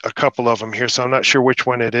a couple of them here, so I'm not sure which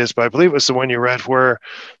one it is, but I believe it was the one you read where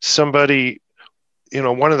somebody,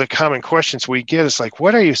 one of the common questions we get is like,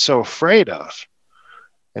 what are you so afraid of?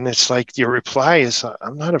 And it's like your reply is,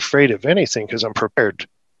 I'm not afraid of anything because I'm prepared.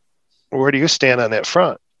 Where do you stand on that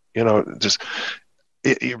front? You're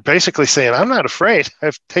basically saying, I'm not afraid.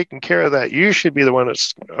 I've taken care of that. You should be the one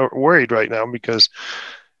that's worried right now because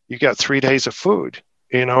you got 3 days of food,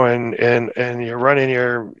 and you're running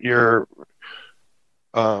your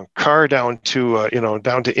car down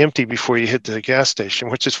to empty before you hit the gas station,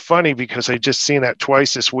 which is funny because I just seen that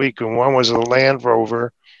twice this week. And one was a Land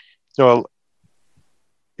Rover, Range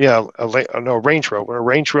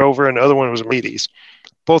Rover, and the other one was a Mercedes.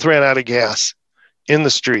 Both ran out of gas in the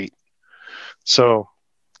street. So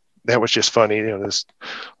that was just funny. This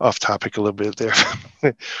off topic a little bit there.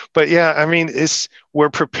 But yeah, I mean, we're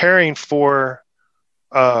preparing for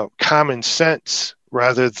common sense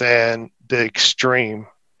rather than the extreme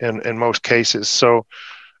in most cases. So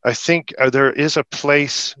I think there is a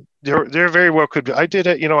place there very well could be. I did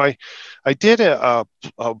it, I did a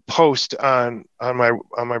post on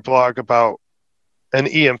my blog about an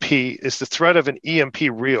EMP. Is the threat of an EMP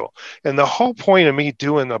real? And the whole point of me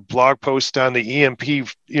doing the blog post on the EMP,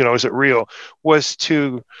 is it real, was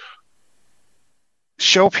to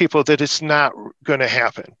show people that it's not going to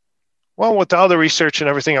happen. Well, with all the research and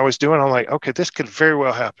everything I was doing, I'm like, okay, this could very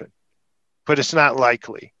well happen, but it's not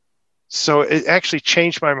likely. So it actually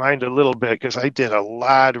changed my mind a little bit because I did a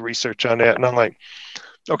lot of research on that. And I'm like,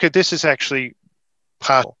 okay, this is actually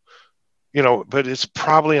possible, but it's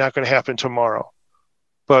probably not going to happen tomorrow.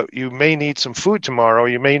 But you may need some food tomorrow.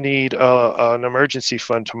 You may need an emergency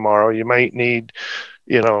fund tomorrow. You might need,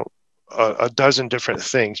 a dozen different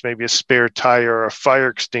things, maybe a spare tire, or a fire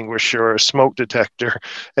extinguisher, or a smoke detector.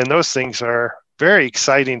 And those things are very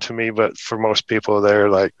exciting to me, but for most people, they're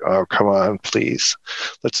like, oh, come on, please.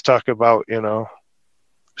 Let's talk about,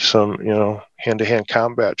 some, hand-to-hand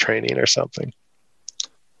combat training or something.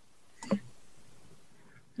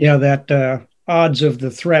 Yeah, that odds of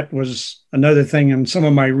the threat was another thing in some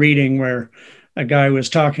of my reading where a guy was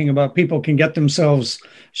talking about people can get themselves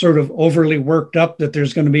sort of overly worked up that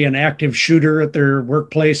there's going to be an active shooter at their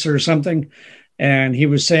workplace or something. And he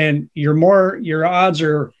was saying your odds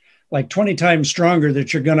are like 20 times stronger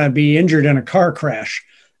that you're going to be injured in a car crash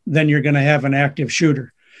than you're going to have an active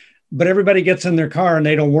shooter. But everybody gets in their car and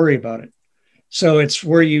they don't worry about it. So it's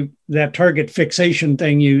where that target fixation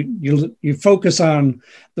thing, you focus on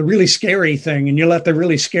the really scary thing and you let the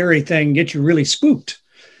really scary thing get you really spooked.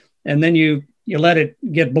 And then you let it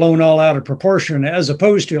get blown all out of proportion, as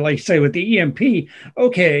opposed to, like, say, with the EMP,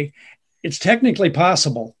 okay, it's technically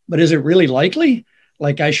possible, but is it really likely?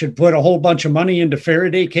 Like, I should put a whole bunch of money into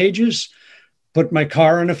Faraday cages, put my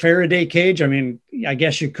car in a Faraday cage. I mean, I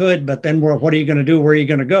guess you could, but then what are you going to do? Where are you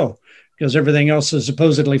going to go? Because everything else is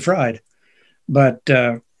supposedly fried. But,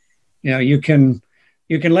 you can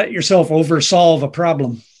let yourself oversolve a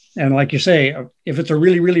problem. And like you say, if it's a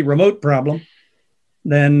really, really remote problem,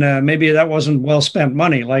 then maybe that wasn't well spent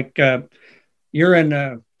money. Like Todd, you're in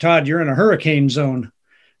a hurricane zone.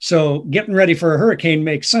 So getting ready for a hurricane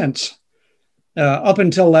makes sense. Up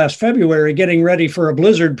until last February, getting ready for a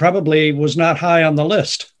blizzard probably was not high on the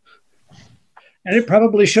list. And it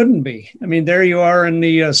probably shouldn't be. I mean, there you are in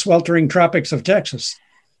the sweltering tropics of Texas.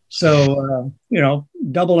 So,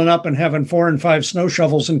 doubling up and having 4 and 5 snow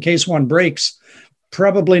shovels in case one breaks,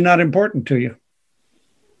 probably not important to you.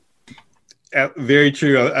 Very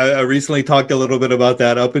true. I recently talked a little bit about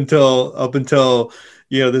that. Up until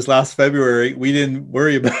this last February, we didn't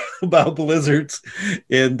worry about blizzards,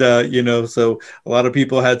 and so a lot of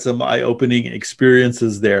people had some eye-opening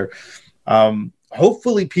experiences there.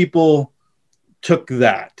 Hopefully, people took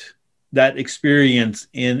that experience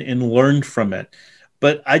and learned from it.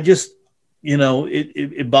 But I just,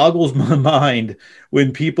 it boggles my mind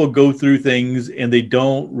when people go through things and they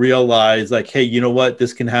don't realize, like, hey, you know what,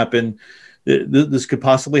 this can happen. This could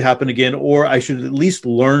possibly happen again, or I should at least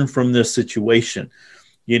learn from this situation.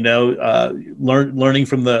 Learning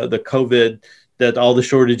from the COVID, that all the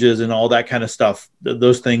shortages and all that kind of stuff,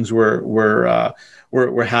 those things were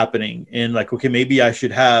happening, and like, okay, maybe I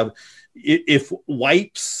should have. If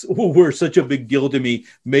wipes were such a big deal to me,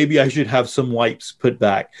 maybe I should have some wipes put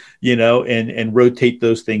back, and rotate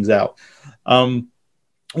those things out. One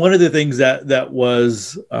of the things that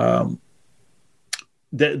was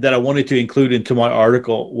that I wanted to include into my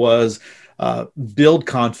article was build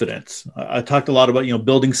confidence. I talked a lot about,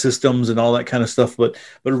 building systems and all that kind of stuff, but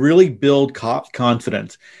really build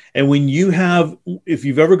confidence. And if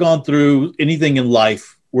you've ever gone through anything in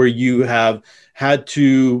life where you have had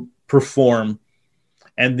to perform,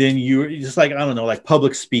 and then you're just like, I don't know, like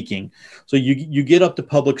public speaking. So you get up to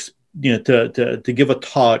public, to give a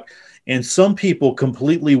talk, and some people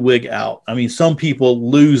completely wig out. I mean, some people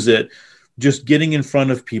lose it just getting in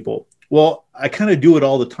front of people. Well, I kind of do it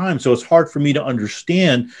all the time, so it's hard for me to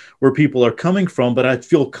understand where people are coming from, but I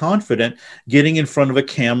feel confident getting in front of a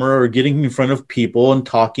camera or getting in front of people and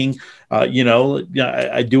talking. I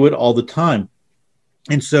do it all the time.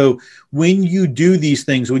 And so when you do these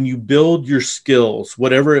things, when you build your skills,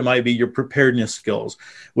 whatever it might be, your preparedness skills,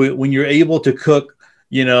 when you're able to cook,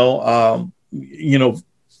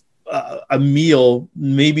 a meal,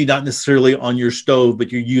 maybe not necessarily on your stove,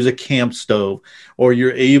 but you use a camp stove, or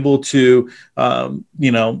you're able to,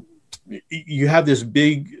 you have this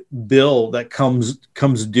big bill that comes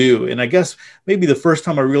due. And I guess maybe the first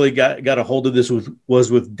time I really got a hold of this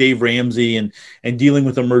was with Dave Ramsey and dealing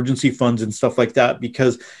with emergency funds and stuff like that.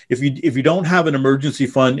 Because if you don't have an emergency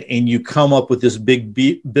fund and you come up with this big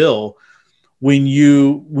bill, when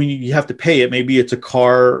you have to pay it, maybe it's a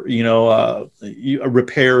car, a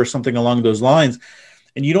repair or something along those lines,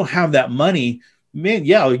 and you don't have that money, man,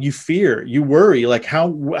 yeah, you fear, you worry, like how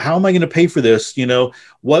am I going to pay for this?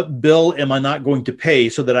 What bill am I not going to pay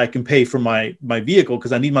so that I can pay for my vehicle,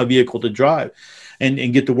 because I need my vehicle to drive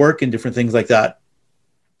and get to work and different things like that.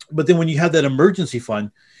 But then when you have that emergency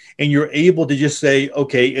fund and you're able to just say,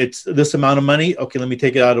 okay, it's this amount of money. Okay, let me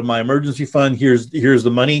take it out of my emergency fund. Here's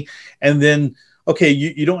the money. And then, okay,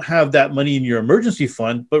 you don't have that money in your emergency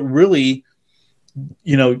fund, but really,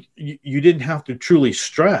 you didn't have to truly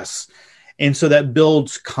stress. And so that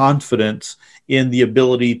builds confidence in the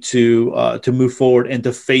ability to move forward and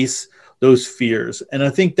to face those fears. And I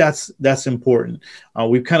think that's important.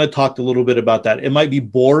 We've kind of talked a little bit about that. It might be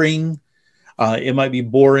boring. It might be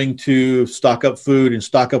boring to stock up food and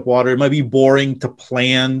stock up water. It might be boring to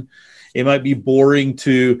plan. It might be boring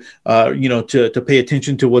to pay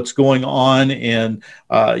attention to what's going on and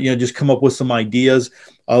just come up with some ideas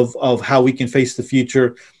of how we can face the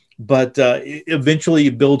future. But eventually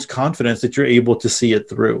it builds confidence that you're able to see it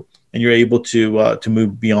through and you're able to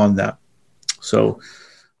move beyond that. So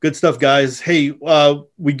good stuff, guys. Hey,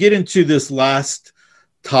 we get into this last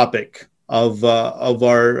topic of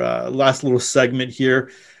our last little segment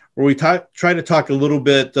here, where we try to talk a little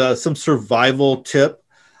bit, some survival tip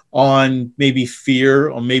on maybe fear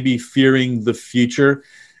or maybe fearing the future.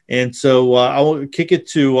 And so I'll kick it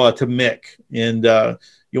to Mick, and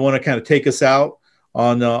you want to kind of take us out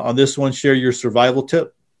on this one, share your survival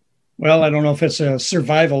tip. Well, I don't know if it's a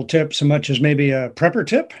survival tip so much as maybe a prepper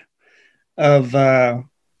tip of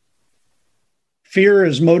fear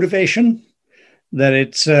is motivation. That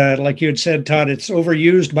it's like you had said, Todd, it's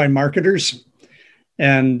overused by marketers.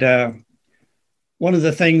 And one of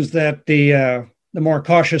the things that the more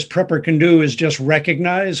cautious prepper can do is just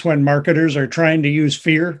recognize when marketers are trying to use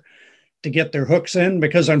fear to get their hooks in,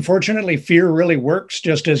 because unfortunately, fear really works.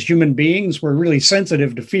 Just as human beings, we're really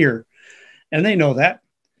sensitive to fear, and they know that.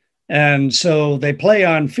 And so they play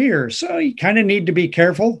on fear. So you kind of need to be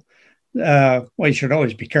careful. Well, you should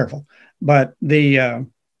always be careful. But I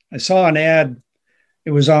saw an ad.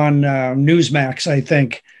 It was on Newsmax, I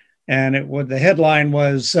think. And the headline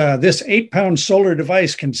was, this 8-pound solar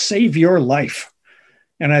device can save your life.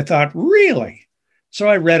 And I thought, really? So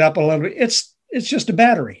I read up a little bit. It's just a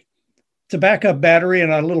battery. It's a backup battery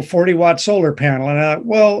and a little 40-watt solar panel. And I thought,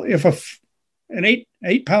 well, if an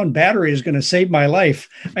 8-pound battery is going to save my life,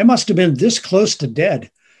 I must have been this close to dead,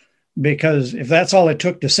 because if that's all it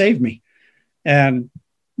took to save me. And,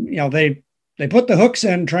 they put the hooks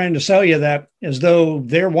in trying to sell you that as though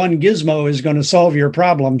their one gizmo is going to solve your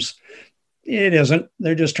problems. It isn't.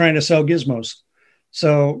 They're just trying to sell gizmos.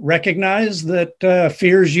 So recognize that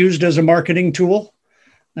fear is used as a marketing tool.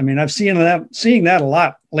 I mean, I've seeing that a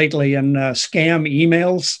lot lately in scam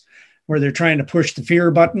emails where they're trying to push the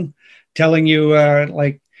fear button, telling you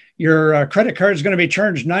like your credit card is going to be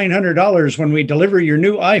charged $900 when we deliver your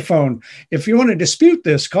new iPhone. If you want to dispute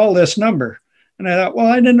this, call this number. And I thought, well,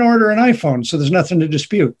 I didn't order an iPhone, so there's nothing to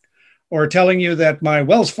dispute. Or telling you that my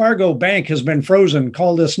Wells Fargo bank has been frozen,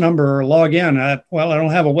 call this number or log in. Well, I don't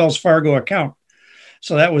have a Wells Fargo account.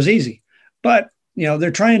 So that was easy. But, they're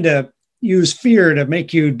trying to use fear to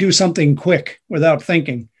make you do something quick without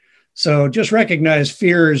thinking. So just recognize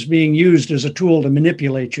fear is being used as a tool to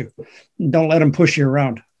manipulate you. Don't let them push you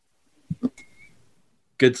around.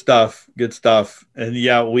 Good stuff. Good stuff. And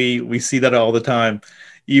yeah, we see that all the time.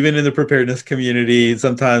 Even in the preparedness community,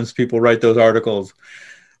 sometimes people write those articles.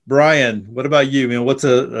 Brian, what about you? I mean, what's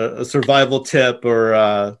a survival tip or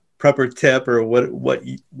a prepper tip, or what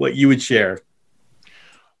you would share?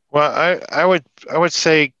 Well, I would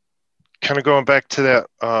say, kind of going back to that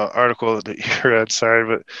article that you read. Sorry,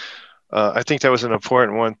 but I think that was an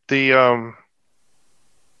important one. The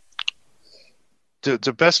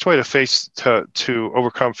best way to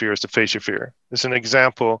overcome fear is to face your fear. As an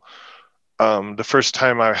example, the first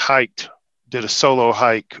time I did a solo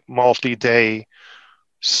hike, multi-day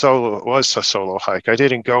solo. It was a solo hike. I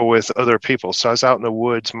didn't go with other people, so I was out in the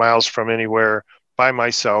woods, miles from anywhere, by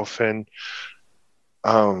myself. And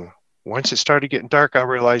once it started getting dark, I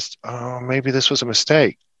realized, oh, maybe this was a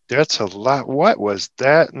mistake. That's a lot. What was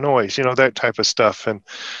that noise? That type of stuff. And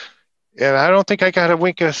I don't think I got a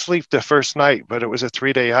wink of sleep the first night, but it was a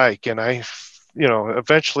 3-day hike, and I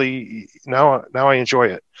eventually now I enjoy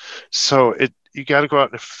it. So you got to go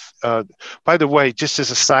out. By the way, just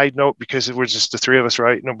as a side note, because we're just the three of us,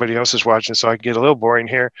 right? Nobody else is watching, so I get a little boring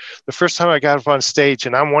here. The first time I got up on stage,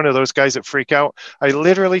 and I'm one of those guys that freak out, I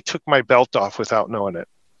literally took my belt off without knowing it.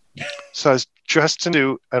 So I was dressed in a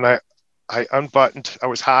suit, and I unbuttoned. I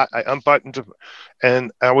was hot. I unbuttoned,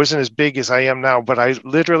 and I wasn't as big as I am now, but I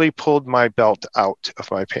literally pulled my belt out of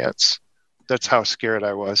my pants. That's how scared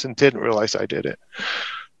I was, and didn't realize I did it.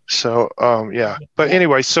 So, yeah. But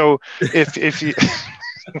anyway, so if you,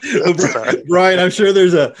 Brian, I'm sure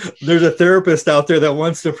there's a therapist out there that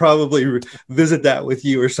wants to probably visit that with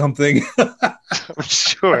you or something. I'm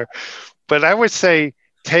sure, but I would say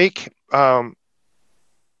take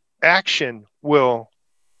action will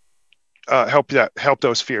help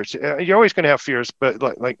those fears. You're always going to have fears, but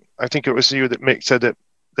like I think it was you that said that.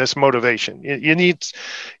 That's motivation. You need.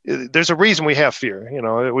 There's a reason we have fear.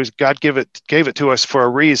 It was God gave it to us for a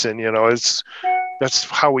reason. That's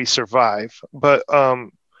how we survive. But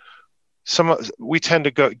we tend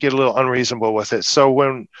to get a little unreasonable with it. So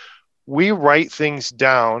when we write things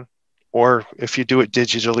down, or if you do it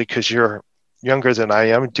digitally because you're younger than I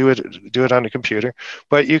am, do it on the computer.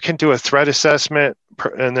 But you can do a threat assessment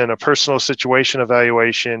and then a personal situation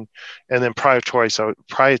evaluation, and then prioritize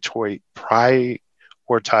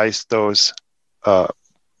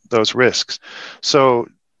those risks. So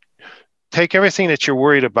take everything that you're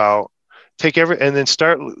worried about, and then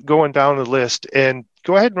start going down the list, and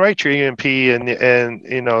go ahead and write your EMP and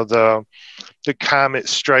the comet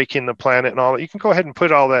striking the planet and all that. You can go ahead and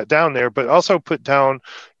put all that down there, but also put down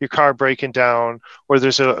your car breaking down, or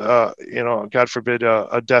there's God forbid,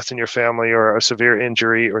 a death in your family or a severe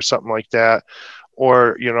injury or something like that,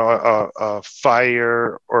 or a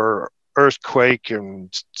fire or earthquake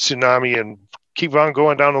and tsunami, and keep on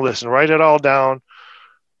going down the list and write it all down,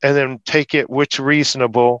 and then take it which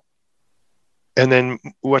reasonable, and then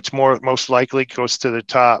what's most likely goes to the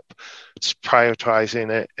top. It's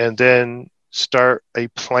prioritizing it, and then start a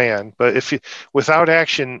plan. But without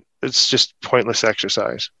action, it's just pointless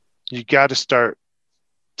exercise. You got to start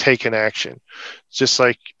taking action. Just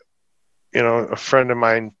like a friend of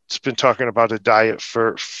mine's been talking about a diet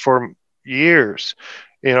for years.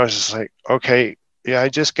 It's just like, okay, yeah, I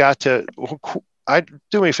just got to.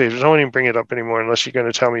 Do me a favor, don't even bring it up anymore unless you're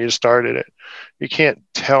going to tell me you started it. You can't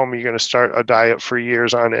tell me you're going to start a diet for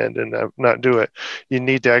years on end and not do it. You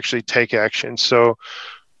need to actually take action. So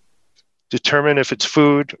determine if it's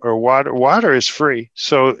food or water. Water is free.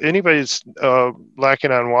 So anybody that's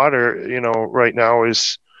lacking on water, right now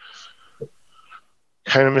is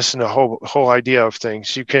kind of missing the whole idea of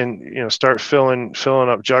things. You can, start filling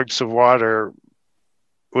up jugs of water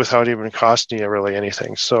without even costing you really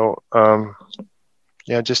anything. So,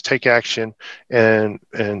 just take action and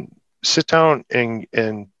sit down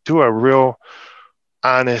and do a real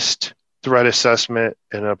honest threat assessment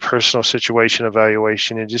and a personal situation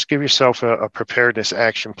evaluation, and just give yourself a preparedness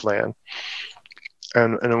action plan.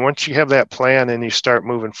 And once you have that plan and you start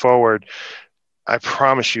moving forward, I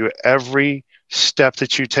promise you, every step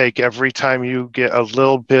that you take, every time you get a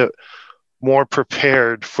little bit more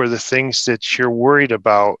prepared for the things that you're worried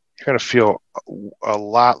about, you're going to feel a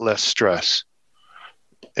lot less stress.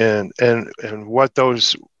 And what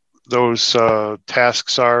those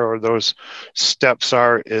tasks are, or those steps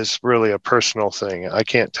are, is really a personal thing. I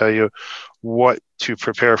can't tell you what to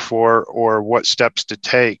prepare for or what steps to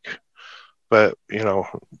take, but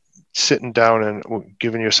sitting down and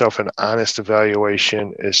giving yourself an honest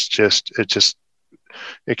evaluation is just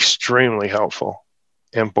extremely helpful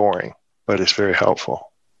and boring, but it's very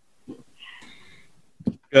helpful.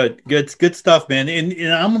 Good stuff, man.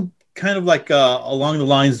 And I'm kind of like along the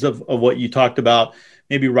lines of what you talked about,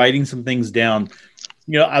 maybe writing some things down.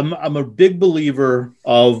 I'm a big believer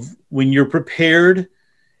of when you're prepared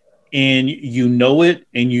and it,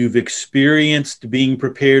 and you've experienced being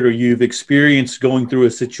prepared, or you've experienced going through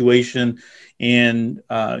a situation and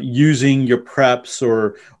using your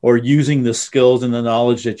preps or using the skills and the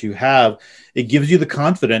knowledge that you have, it gives you the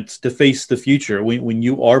confidence to face the future. When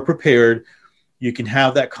you are prepared, you can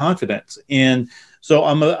have that confidence. And so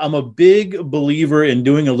I'm a big believer in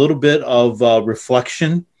doing a little bit of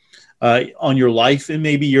reflection on your life, and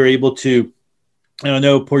maybe you're able to, I don't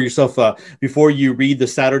know, pour yourself before you read the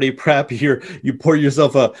Saturday prep, you pour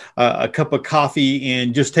yourself a cup of coffee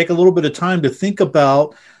and just take a little bit of time to think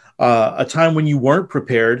about a time when you weren't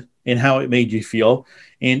prepared and how it made you feel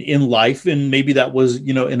in life. And maybe that was,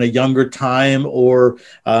 in a younger time, or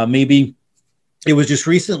maybe it was just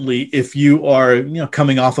recently, if you are,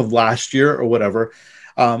 coming off of last year or whatever.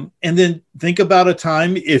 And then think about a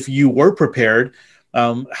time, if you were prepared,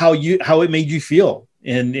 how it made you feel.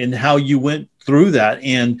 and how you went through that.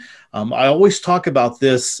 And I always talk about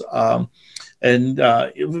this, and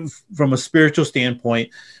from a spiritual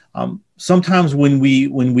standpoint, sometimes when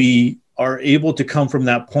we are able to come from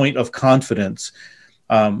that point of confidence,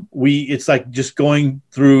 it's like just going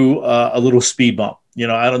through a little speed bump.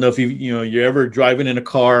 I don't know if you're ever driving in a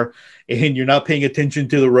car and you're not paying attention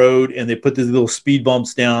to the road, and they put these little speed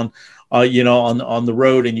bumps down, on the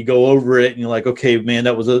road, and you go over it, and you're like, okay, man,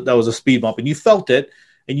 that was a speed bump, and you felt it,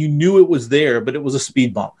 and you knew it was there, but it was a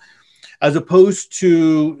speed bump, as opposed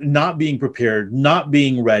to not being prepared, not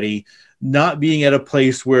being ready, not being at a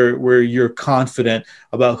place where you're confident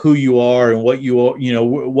about who you are and what you are,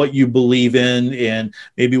 what you believe in, and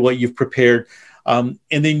maybe what you've prepared. And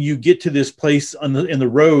then you get to this place in the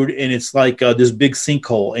road, and it's like this big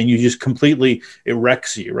sinkhole, and you just completely, it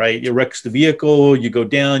wrecks you, right? It wrecks the vehicle. You go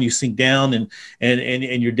down, you sink down,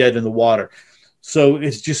 and you're dead in the water. So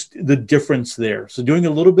it's just the difference there. So doing a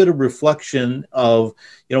little bit of reflection of,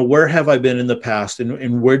 where have I been in the past,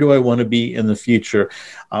 and where do I want to be in the future?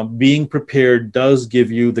 Being prepared does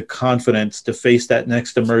give you the confidence to face that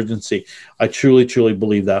next emergency. I truly, truly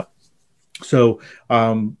believe that. So,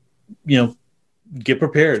 get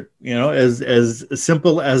prepared, as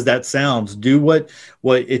simple as that sounds. Do what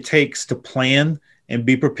it takes to plan and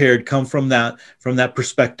be prepared. Come from that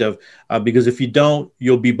perspective, because if you don't,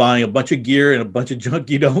 you'll be buying a bunch of gear and a bunch of junk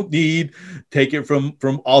you don't need. Take it from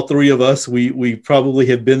all three of us. We probably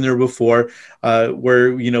have been there before,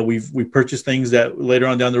 where we purchased things that later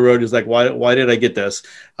on down the road is like, why did I get this?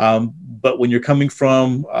 But when you're coming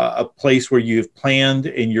from a place where you've planned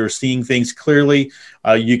and you're seeing things clearly,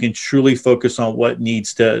 you can truly focus on what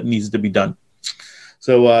needs to be done.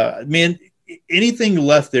 So, man, anything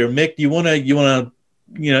left there, Mick? Do you want to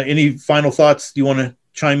any final thoughts? Do you want to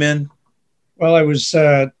chime in? Well, I was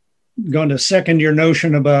going to second your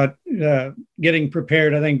notion about getting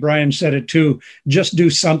prepared. I think Brian said it too. Just do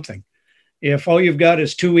something. If all you've got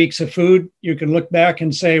is 2 weeks of food, you can look back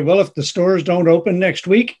and say, well, if the stores don't open next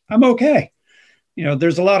week, I'm okay.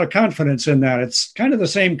 There's a lot of confidence in that. It's kind of the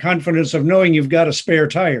same confidence of knowing you've got a spare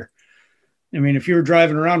tire. I mean, if you were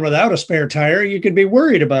driving around without a spare tire, you could be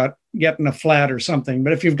worried about getting a flat or something.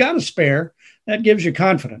 But if you've got a spare, that gives you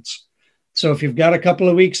confidence. So if you've got a couple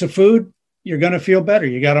of weeks of food, you're going to feel better.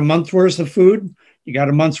 You got a month's worth of food, you got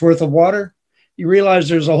a month's worth of water. You realize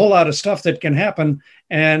there's a whole lot of stuff that can happen,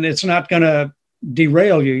 and it's not going to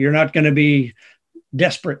derail you. You're not going to be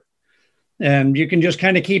desperate. And you can just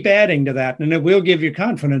kind of keep adding to that. And it will give you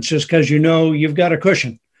confidence just because you've got a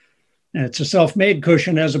cushion. And it's a self-made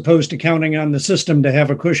cushion as opposed to counting on the system to have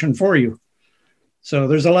a cushion for you. So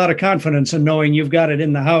there's a lot of confidence in knowing you've got it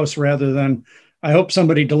in the house rather than, I hope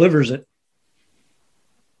somebody delivers it.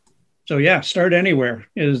 So yeah, start anywhere.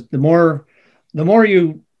 Is the more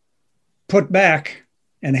you put back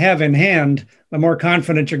and have in hand, the more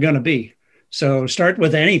confident you're going to be. So start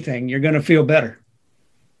with anything. You're going to feel better.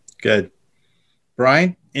 Good.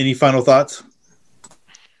 Brian, any final thoughts?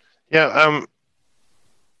 Yeah.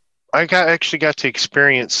 I actually got to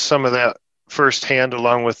experience some of that firsthand,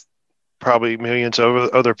 along with probably millions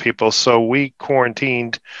of other people. So we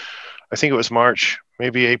quarantined, I think it was March,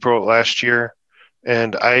 maybe April last year.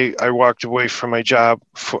 And I walked away from my job.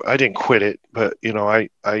 I didn't quit it, but I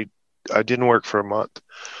didn't work for a month,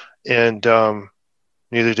 and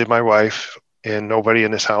neither did my wife, and nobody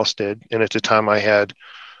in this house did. And at the time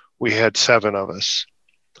we had 7 of us.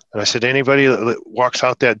 And I said, anybody that walks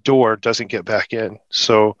out that door doesn't get back in.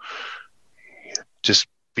 So just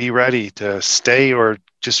be ready to stay or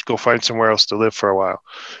just go find somewhere else to live for a while.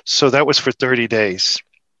 So that was for 30 days.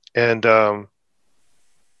 And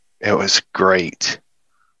it was great.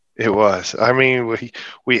 It was. I mean,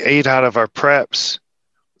 we ate out of our preps.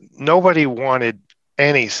 Nobody wanted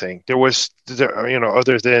anything. There was,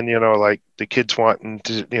 other than, like the kids wanting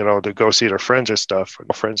to, to go see their friends or stuff,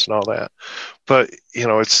 friends and all that. But,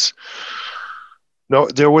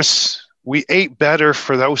 we ate better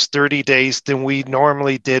for those 30 days than we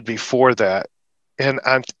normally did before that. And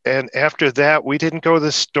after that, we didn't go to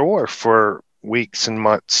the store for weeks and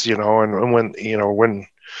months, and when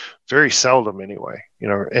very seldom anyway,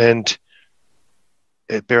 and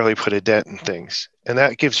it barely put a dent in things. And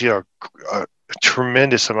that gives you a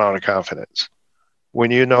tremendous amount of confidence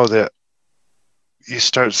when you know that you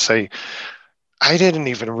start to say, I didn't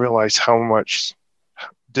even realize how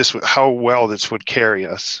well this would carry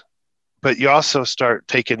us. But you also start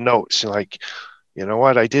taking notes and like, you know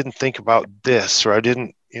what, I didn't think about this, or I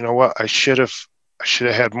didn't, I should have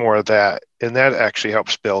had more of that. And that actually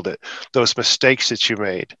helps build it. Those mistakes that you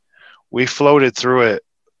made, we floated through it.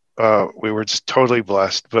 We were just totally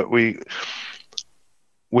blessed, but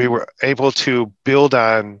we were able to build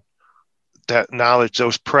on that knowledge,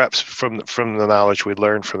 those preps from the knowledge we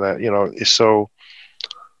learned from that, so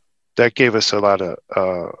that gave us a lot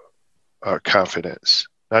of confidence,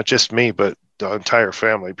 not just me, but the entire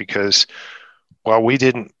family, because while we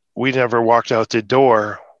never walked out the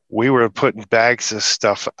door, we were putting bags of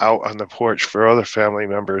stuff out on the porch for other family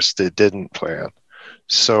members that didn't plan.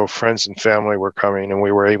 So friends and family were coming, and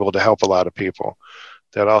we were able to help a lot of people.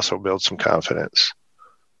 That also builds some confidence.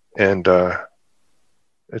 And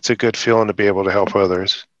it's a good feeling to be able to help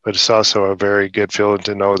others, but it's also a very good feeling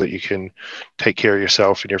to know that you can take care of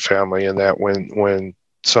yourself and your family, and that when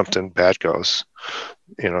something bad goes,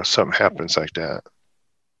 something happens like that.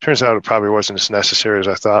 Turns out it probably wasn't as necessary as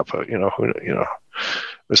I thought, but it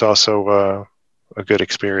was also a good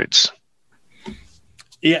experience.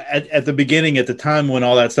 Yeah, at the beginning, at the time when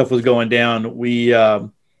all that stuff was going down, we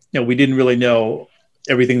didn't really know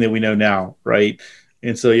everything that we know now, right?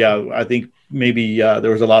 And so, yeah, I think maybe there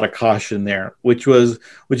was a lot of caution there, which is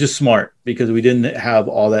smart, because we didn't have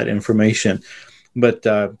all that information. But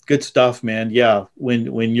good stuff, man. Yeah,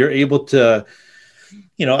 when you're able to,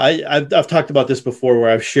 I've talked about this before,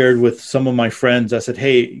 where I've shared with some of my friends. I said,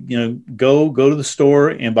 hey, go to the store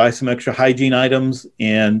and buy some extra hygiene items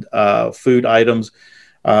and food items.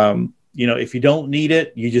 If you don't need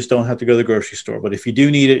it, you just don't have to go to the grocery store. But if you do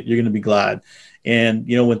need it, you're going to be glad. And,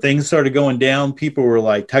 when things started going down, people were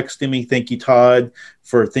like texting me, thank you, Todd,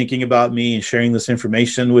 for thinking about me and sharing this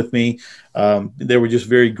information with me. They were just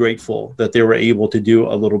very grateful that they were able to do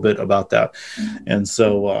a little bit about that. And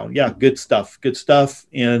so, good stuff.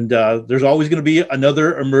 And there's always going to be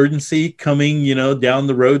another emergency coming, down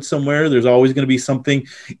the road somewhere. There's always going to be something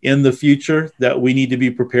in the future that we need to be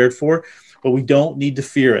prepared for, but we don't need to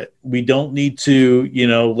fear it. We don't need to,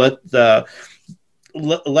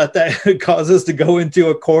 let that cause us to go into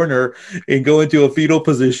a corner and go into a fetal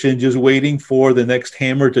position, just waiting for the next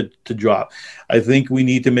hammer to drop. I think we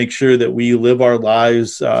need to make sure that we live our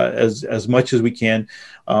lives as much as we can.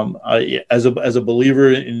 As a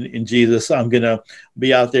believer in Jesus, I'm going to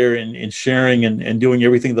be out there and sharing and doing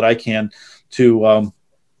everything that I can to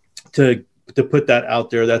put that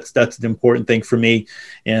out there. That's an important thing for me,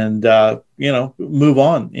 and move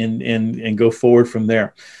on and go forward from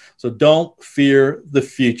there. So don't fear the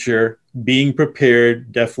future. Being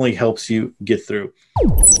prepared definitely helps you get through.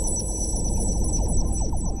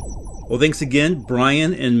 Well, thanks again,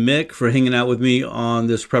 Brian and Mick, for hanging out with me on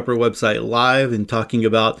this Prepper Website Live and talking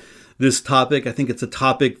about this topic. I think it's a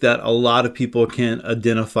topic that a lot of people can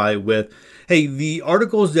identify with. Hey, the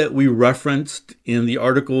articles that we referenced and the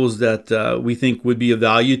articles that we think would be of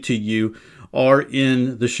value to you are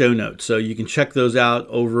in the show notes. So you can check those out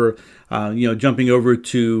over, jumping over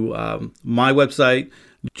to my website,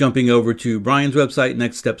 jumping over to Brian's website,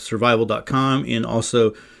 nextstepsurvival.com, and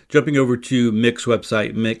also jumping over to Mick's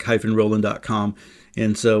website, mick-roland.com.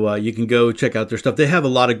 And so you can go check out their stuff. They have a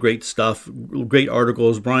lot of great stuff, great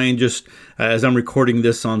articles. Brian just, as I'm recording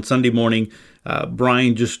this on Sunday morning,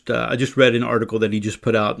 Brian I just read an article that he just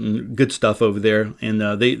put out, and good stuff over there. And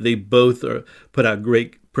they both put out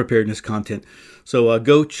great preparedness content. So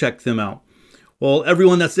go check them out. Well,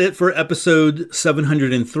 everyone, that's it for episode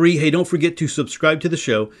 703. Hey, don't forget to subscribe to the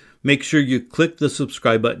show. Make sure you click the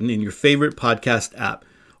subscribe button in your favorite podcast app,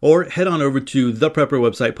 or head on over to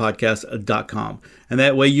theprepperwebsitepodcast.com. And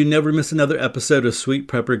that way you never miss another episode of Sweet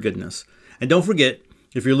Prepper Goodness. And don't forget,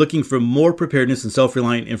 if you're looking for more preparedness and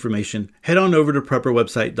self-reliant information, head on over to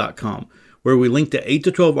prepperwebsite.com, where we link to 8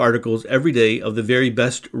 to 12 articles every day of the very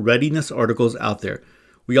best readiness articles out there.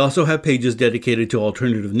 We also have pages dedicated to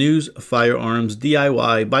alternative news, firearms,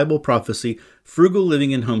 DIY, Bible prophecy, frugal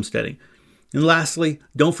living, and homesteading. And lastly,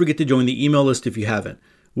 don't forget to join the email list if you haven't.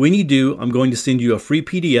 When you do, I'm going to send you a free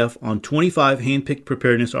PDF on 25 handpicked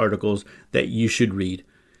preparedness articles that you should read.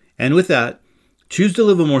 And with that, choose to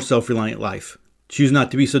live a more self-reliant life. Choose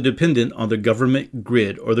not to be so dependent on the government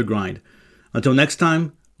grid or the grind. Until next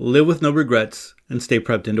time, live with no regrets and stay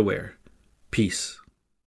prepped and aware. Peace.